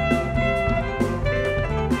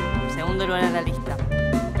 Segundo lugar en la lista.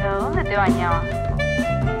 ¿Pero dónde te bañabas?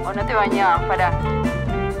 ¿O no te bañabas? Pará.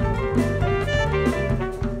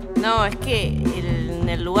 No, es que en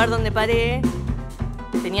el lugar donde paré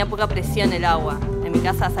tenía poca presión el agua. En mi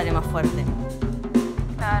casa sale más fuerte.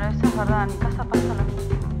 Claro, eso es verdad. En mi casa pasa lo mismo.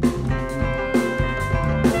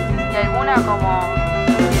 ¿Y alguna como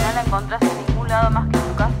que no la encontrás en ningún lado más que en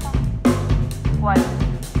tu casa? ¿Cuál?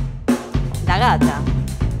 La gata.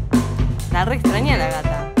 La re extrañé a la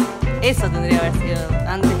gata. Eso tendría que haber sido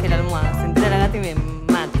antes que la almohada. Senté a la gata y me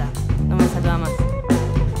mata. No me saluda más.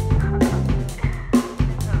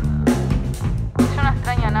 Yo no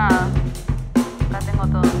extraño nada. La tengo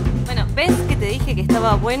todo. Bueno, ¿ves que te dije que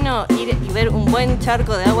estaba bueno ir y ver un buen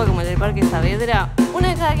charco de agua como el del Parque Saavedra? Una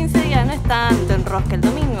vez cada 15 días, no es tanto enrosque el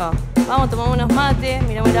domingo. Vamos, tomamos unos mates,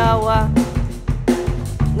 miramos el agua,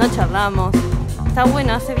 no charlamos. Está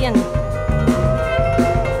bueno, hace bien.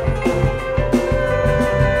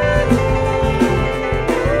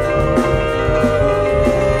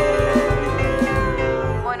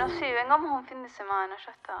 Bueno, sí, vengamos un fin de semana,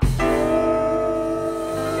 ya está.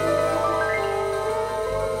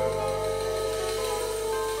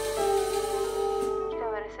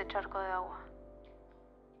 Quiero ver ese charco de agua.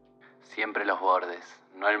 Siempre los bordes,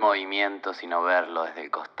 no el movimiento, sino verlo desde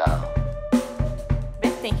el costado.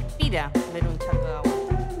 ¿Ves? Te inspira ver un charco de agua.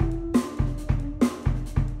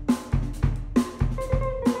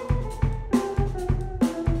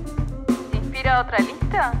 ¿Te inspira otra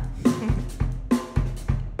lista?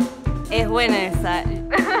 Es buena esa.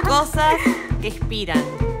 Cosas que inspiran.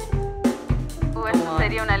 Eso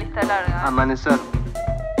sería una lista larga. Amanecer.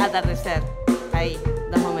 Atardecer. Ahí,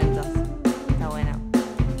 2 momentos. Está bueno.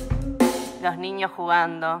 Los niños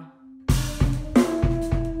jugando. A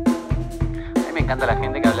mí me encanta la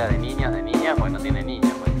gente que habla de niños, de niñas, pues no tiene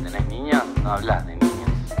niños. Pues si tenés niños, no hablas de niños.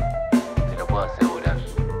 Te lo puedo asegurar.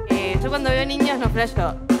 Yo cuando veo niños no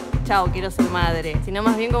flasho, chao, quiero ser madre. Sino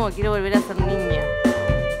más bien como quiero volver a ser niña.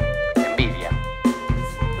 Envidia.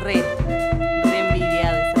 Re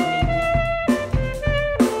envidia de ser niña.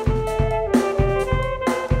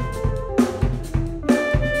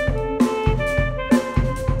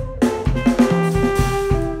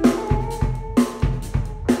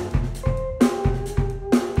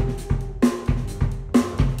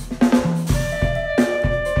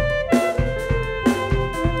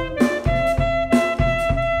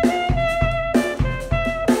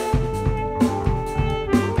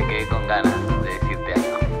 Me quedé con ganas de decirte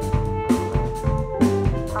algo.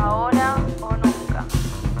 Ahora o nunca.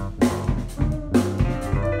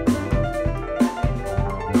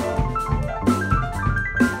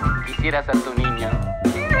 Quisiera ser tu niño.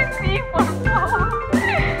 Sí, por favor.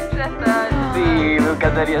 Ya está. Sí, me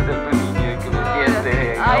encantaría ser tu niño y que me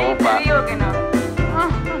siente en Ahí la upa. te digo que no.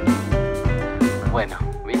 Bueno,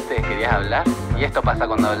 ¿viste? Querías hablar y esto pasa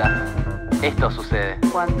cuando hablas. Esto sucede.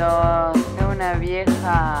 Cuando es una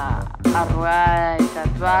vieja arrugada y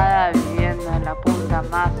tatuada viviendo en la punta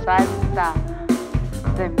más alta,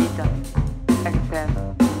 te invito a que seas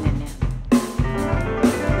mi nene.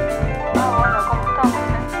 Ah, bueno, ¿cómo estamos,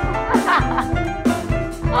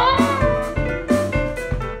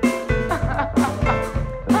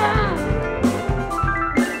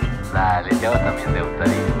 Dale, que a vos también te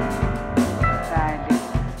gustaría. Dale,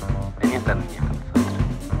 Venía a estar niña con nosotros.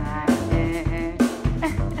 dale.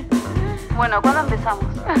 Bueno, ¿cuándo empezamos?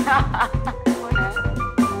 Bueno,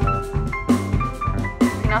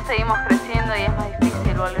 Si no seguimos creciendo y es más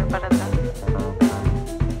difícil volver para atrás.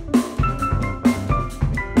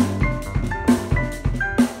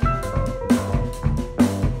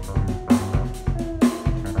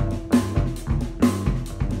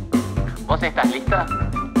 ¿Vos estás lista?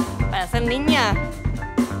 ¿Para ser niña?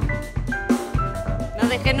 No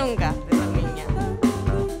dejé nunca de ser niña.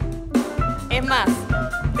 Es más,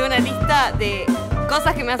 tengo una lista de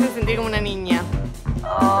cosas que me hacen sentir como una niña.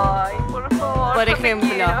 Ay, por favor. Por yo te ejemplo,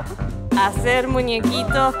 quiero. hacer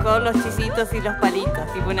muñequitos con los chisitos y los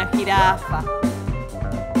palitos, tipo una jirafa.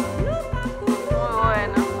 Muy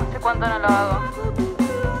bueno. ¿Hace cuánto no lo hago?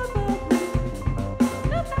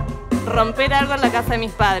 romper algo en la casa de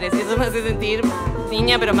mis padres. Y eso me hace sentir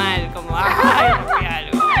niña pero mal, como ¡ay, rompí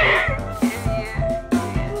algo!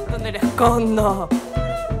 ¿Dónde lo escondo?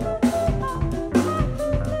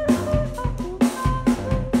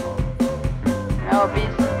 Me hago pis.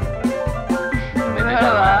 Es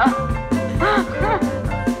verdad.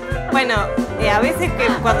 Bueno, a veces que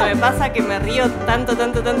cuando me pasa que me río tanto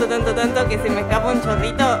que se me escapa un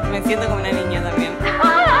chorrito, me siento como una niña también.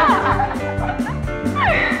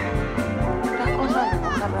 Estas cosas de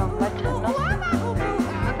mojar la bombacha, no sé.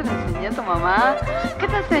 ¿No te lo enseñó tu mamá? ¿Qué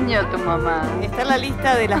te enseñó tu mamá? Está en la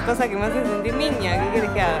lista de las cosas que me hacen sentir niña. ¿Qué quieres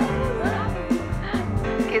que haga?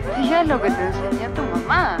 Que digas lo que te enseñó tu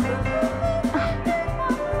mamá.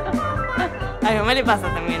 A mi mamá le pasa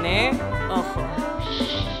también, ¿eh? Ojo.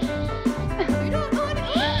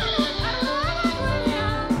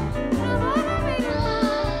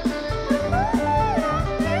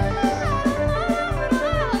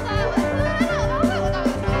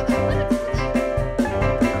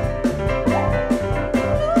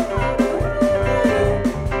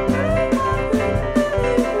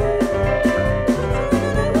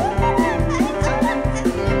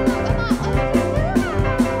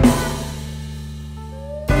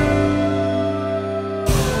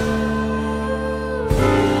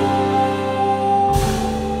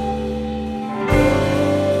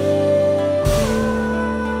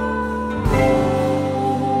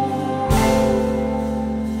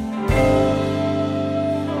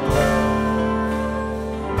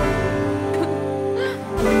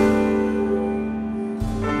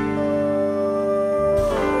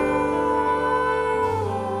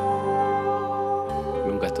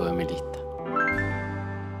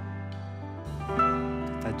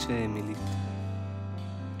 Taché mi lista.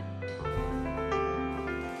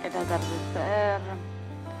 El atardecer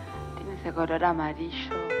tiene ese color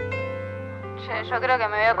amarillo. Che, yo creo que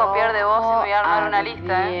me voy a copiar de vos y me voy a armar una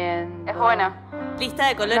lista, ¿eh? Es buena. Lista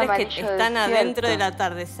de colores que están adentro del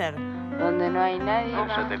atardecer. Donde no hay nadie.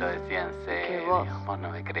 Yo te lo decía en serio. Vos no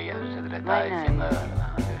me creías, yo te lo estaba diciendo de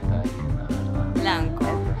verdad. Te lo estaba diciendo de verdad. Blanco,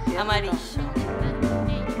 amarillo,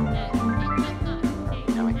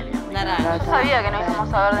 No me querías. naranja. Yo sabía que nos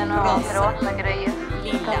íbamos a ver de nuevo, rosa, pero vos me creías.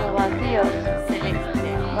 Estamos vacíos.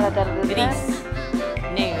 Celeste, Para atardecer. gris,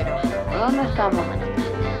 negro. ¿Dónde estamos?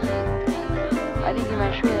 Alguien que me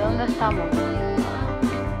ayude, ¿dónde estamos?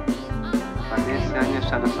 A partir de ese año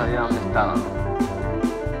ya no sabía dónde estaba. A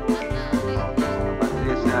partir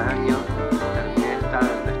de ese año terminé de estar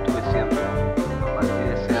donde estuve siempre. A partir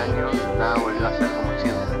de ese año nada volvió a ser como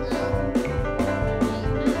siempre.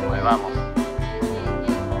 Volvamos.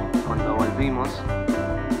 Cuando volvimos,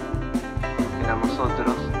 éramos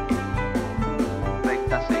otros,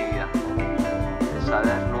 recta seguida, de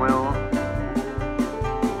saber nuevo,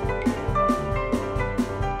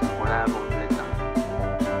 temporada completa,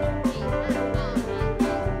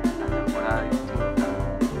 la temporada distinta,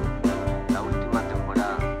 la última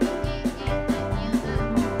temporada,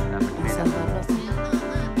 la primera.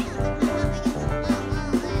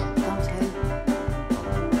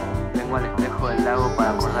 Vengo al espejo del lago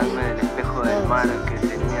para acordarme del espejo del mar que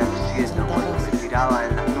tenía el cielo cuando me tiraba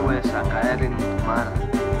en las nubes a caer en tu mar.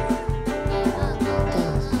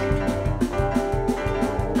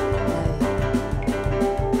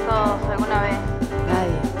 Todos alguna vez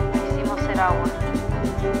hicimos ser agua.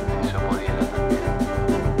 Yo podía también.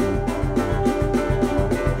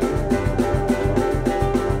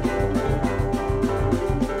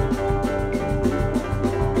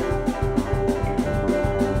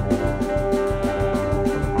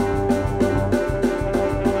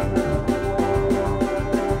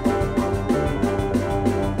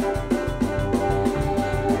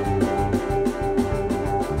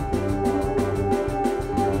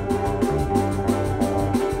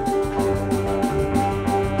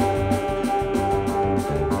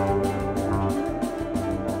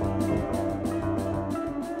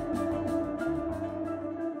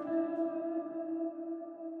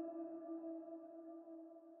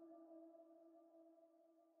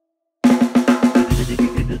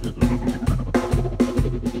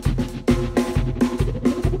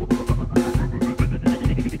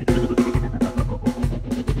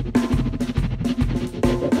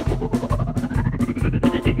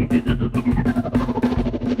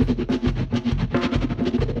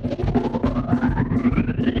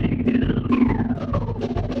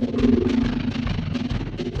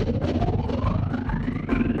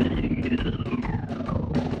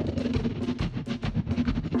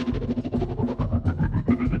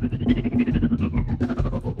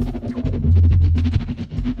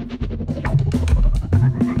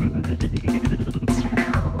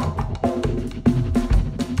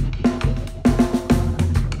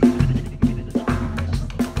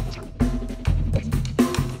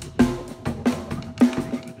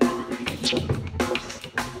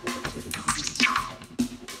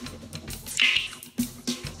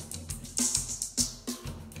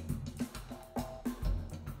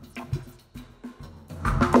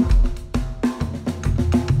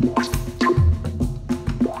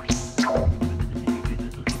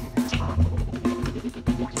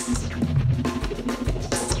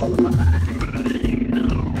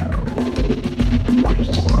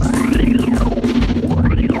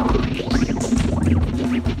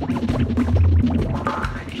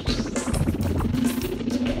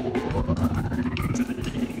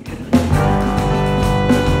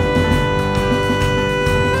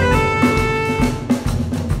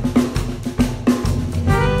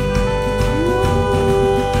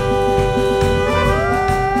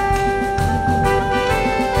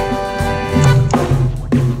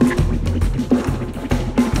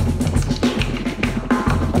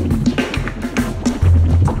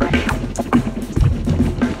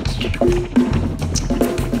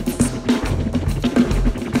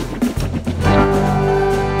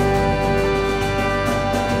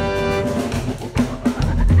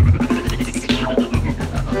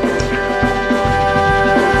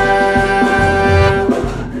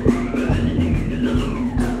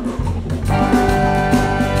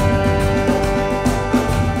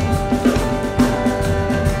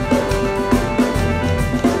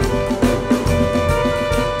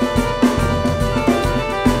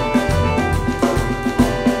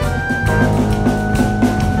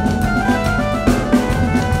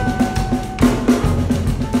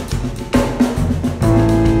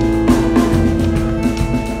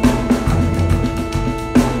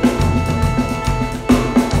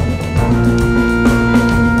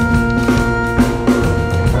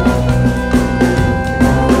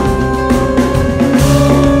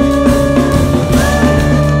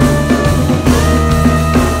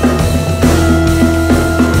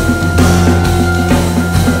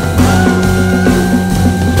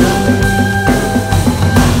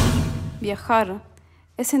 Viajar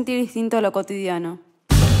es sentir distinto a lo cotidiano.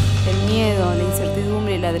 El miedo, la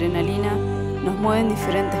incertidumbre y la adrenalina nos mueven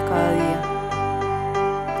diferentes cada día.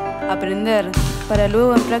 Aprender para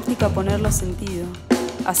luego en práctica ponerlo sentido,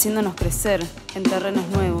 haciéndonos crecer en terrenos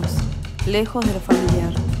nuevos, lejos de lo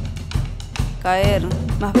familiar. Caer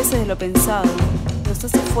más veces de lo pensado nos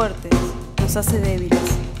hace fuertes, nos hace débiles.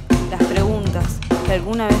 Las preguntas que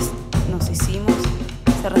alguna vez nos hicimos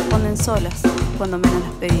se responden solas cuando menos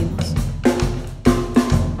las pedimos.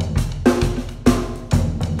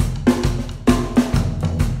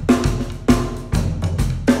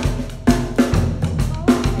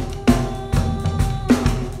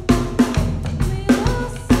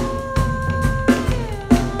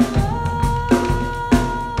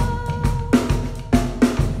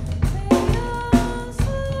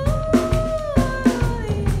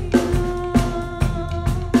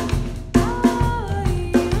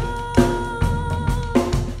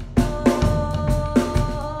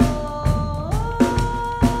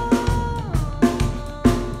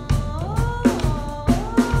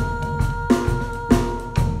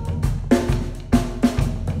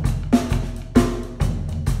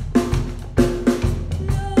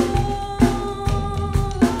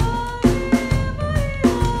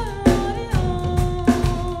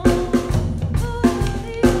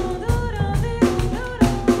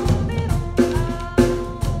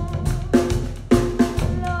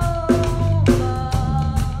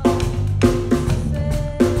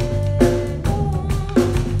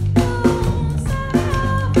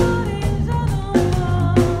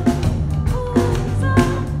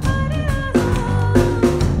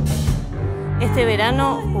 Este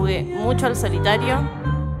verano jugué mucho al solitario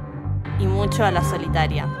y mucho a la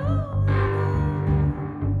solitaria.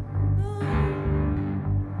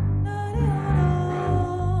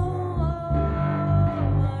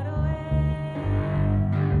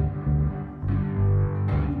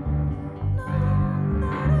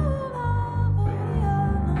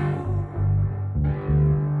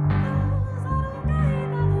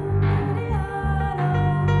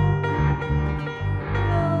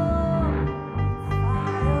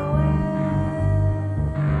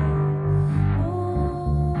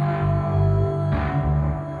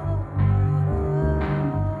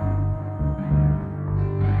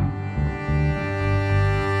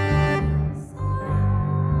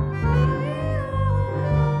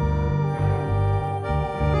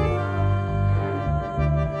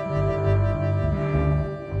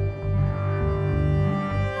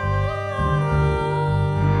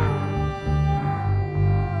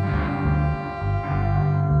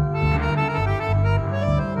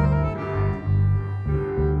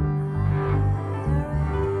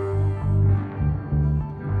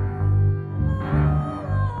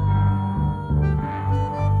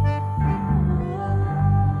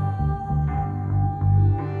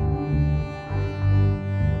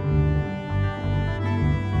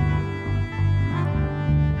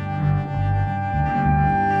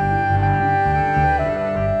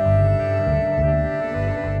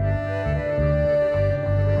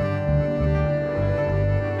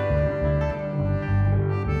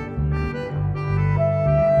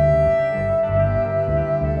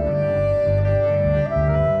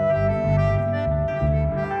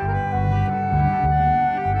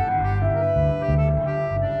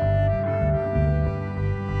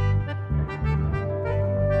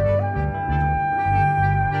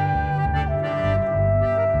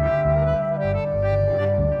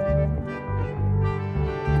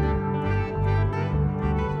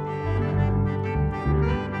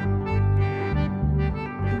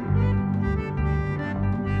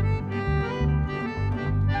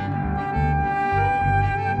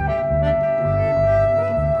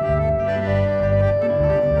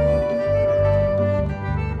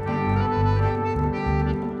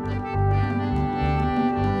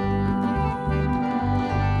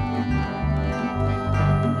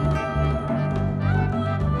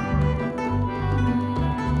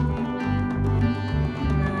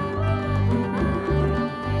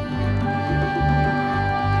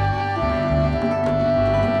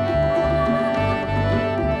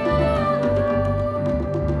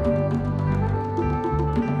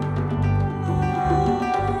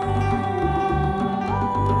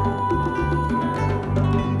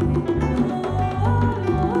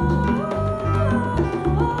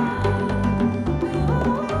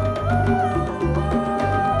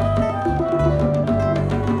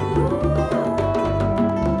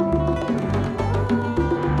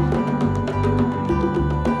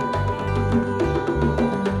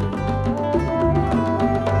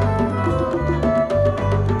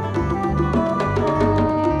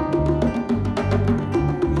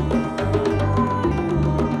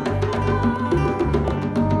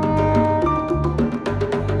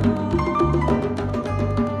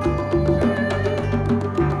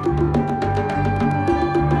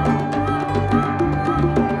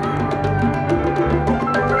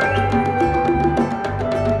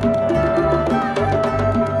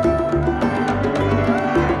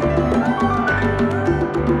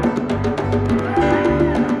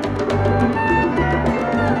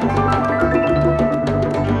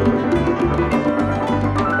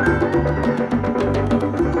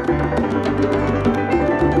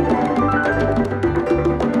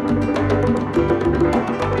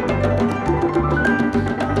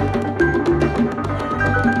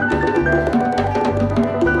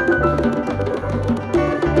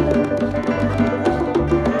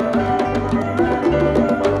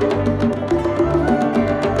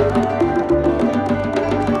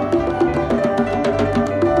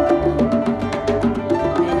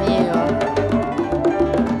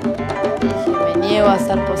 niego a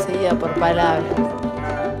ser poseída por palabras,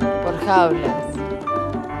 por jaulas.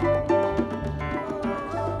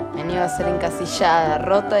 Me niego a ser encasillada,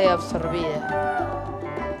 rota y absorbida.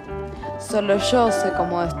 Solo yo sé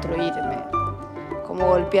cómo destruirme, cómo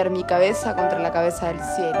golpear mi cabeza contra la cabeza del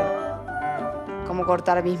cielo, cómo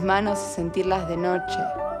cortar mis manos y sentirlas de noche,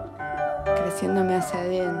 creciéndome hacia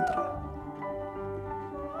adentro.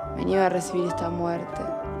 Me niego a recibir esta muerte,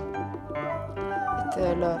 este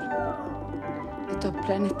dolor, estos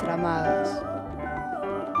planes tramados,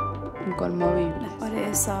 inconmovibles. Las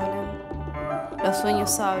paredes hablan, los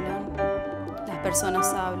sueños hablan, las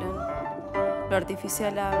personas hablan, lo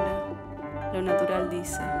artificial habla, lo natural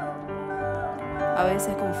dice. A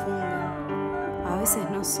veces confunden, a veces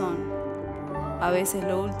no son, a veces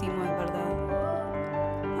lo último es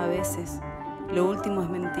verdad, a veces lo último es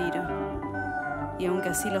mentira. Y aunque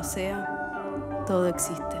así lo sea, todo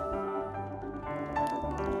existe.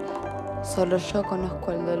 Solo yo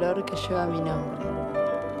conozco el dolor que lleva mi nombre.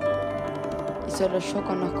 Y solo yo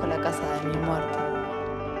conozco la casa de mi muerte.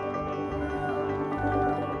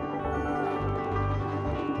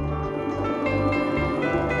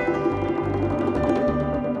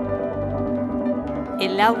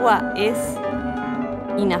 El agua es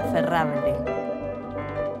inaferrable.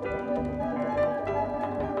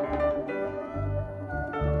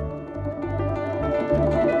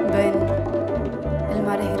 Ven, el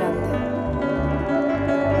mar es grande.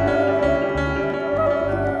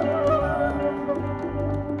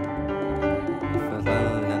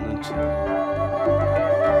 Aferrado de la noche.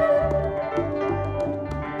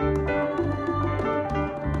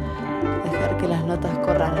 Dejar que las notas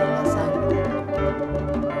corran en la sangre.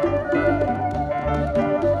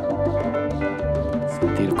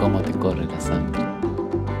 Sentir cómo te corre la sangre.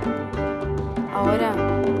 Ahora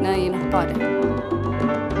nadie nos para.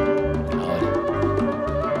 Ahora.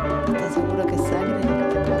 ¿Estás seguro que sangre es lo que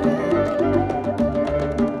te corre adentro?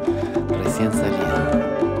 Recién salido.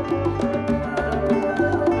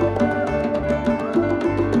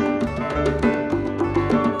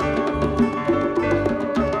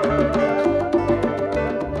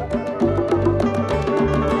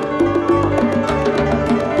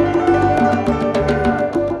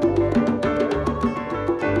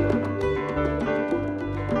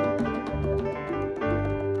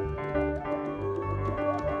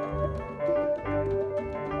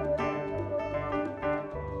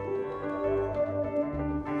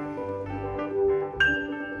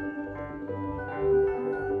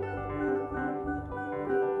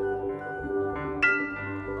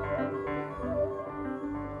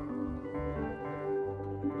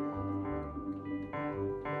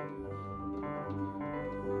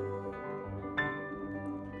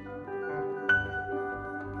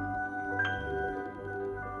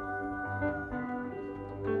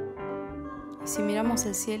 Y si miramos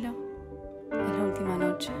el cielo, es la última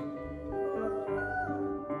noche.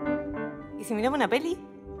 ¿Y si miramos una peli?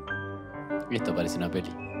 Esto parece una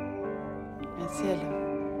peli. El cielo.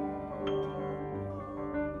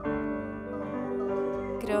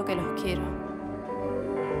 Creo que los quiero.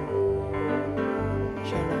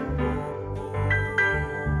 Yo no.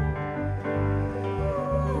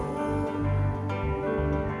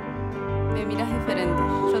 Me miras diferente,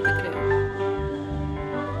 yo te creo.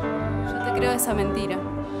 Yo te creo esa mentira.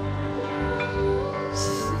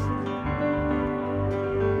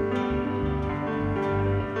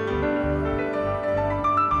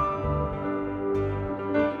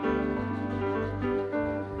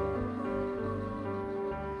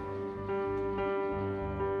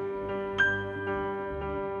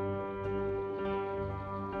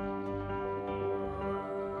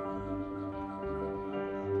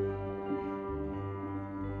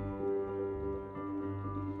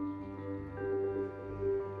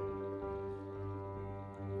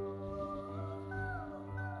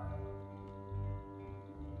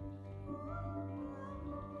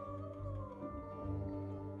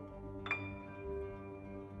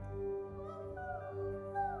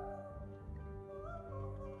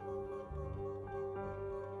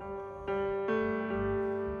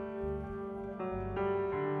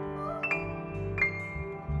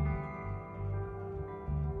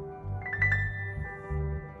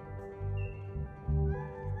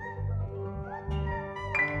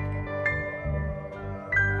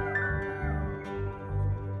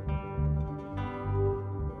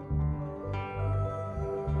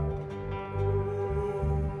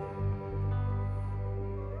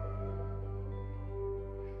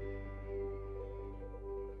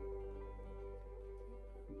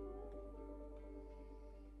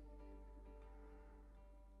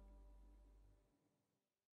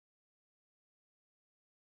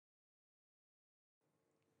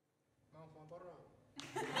 ¿Vamos a fumar porro?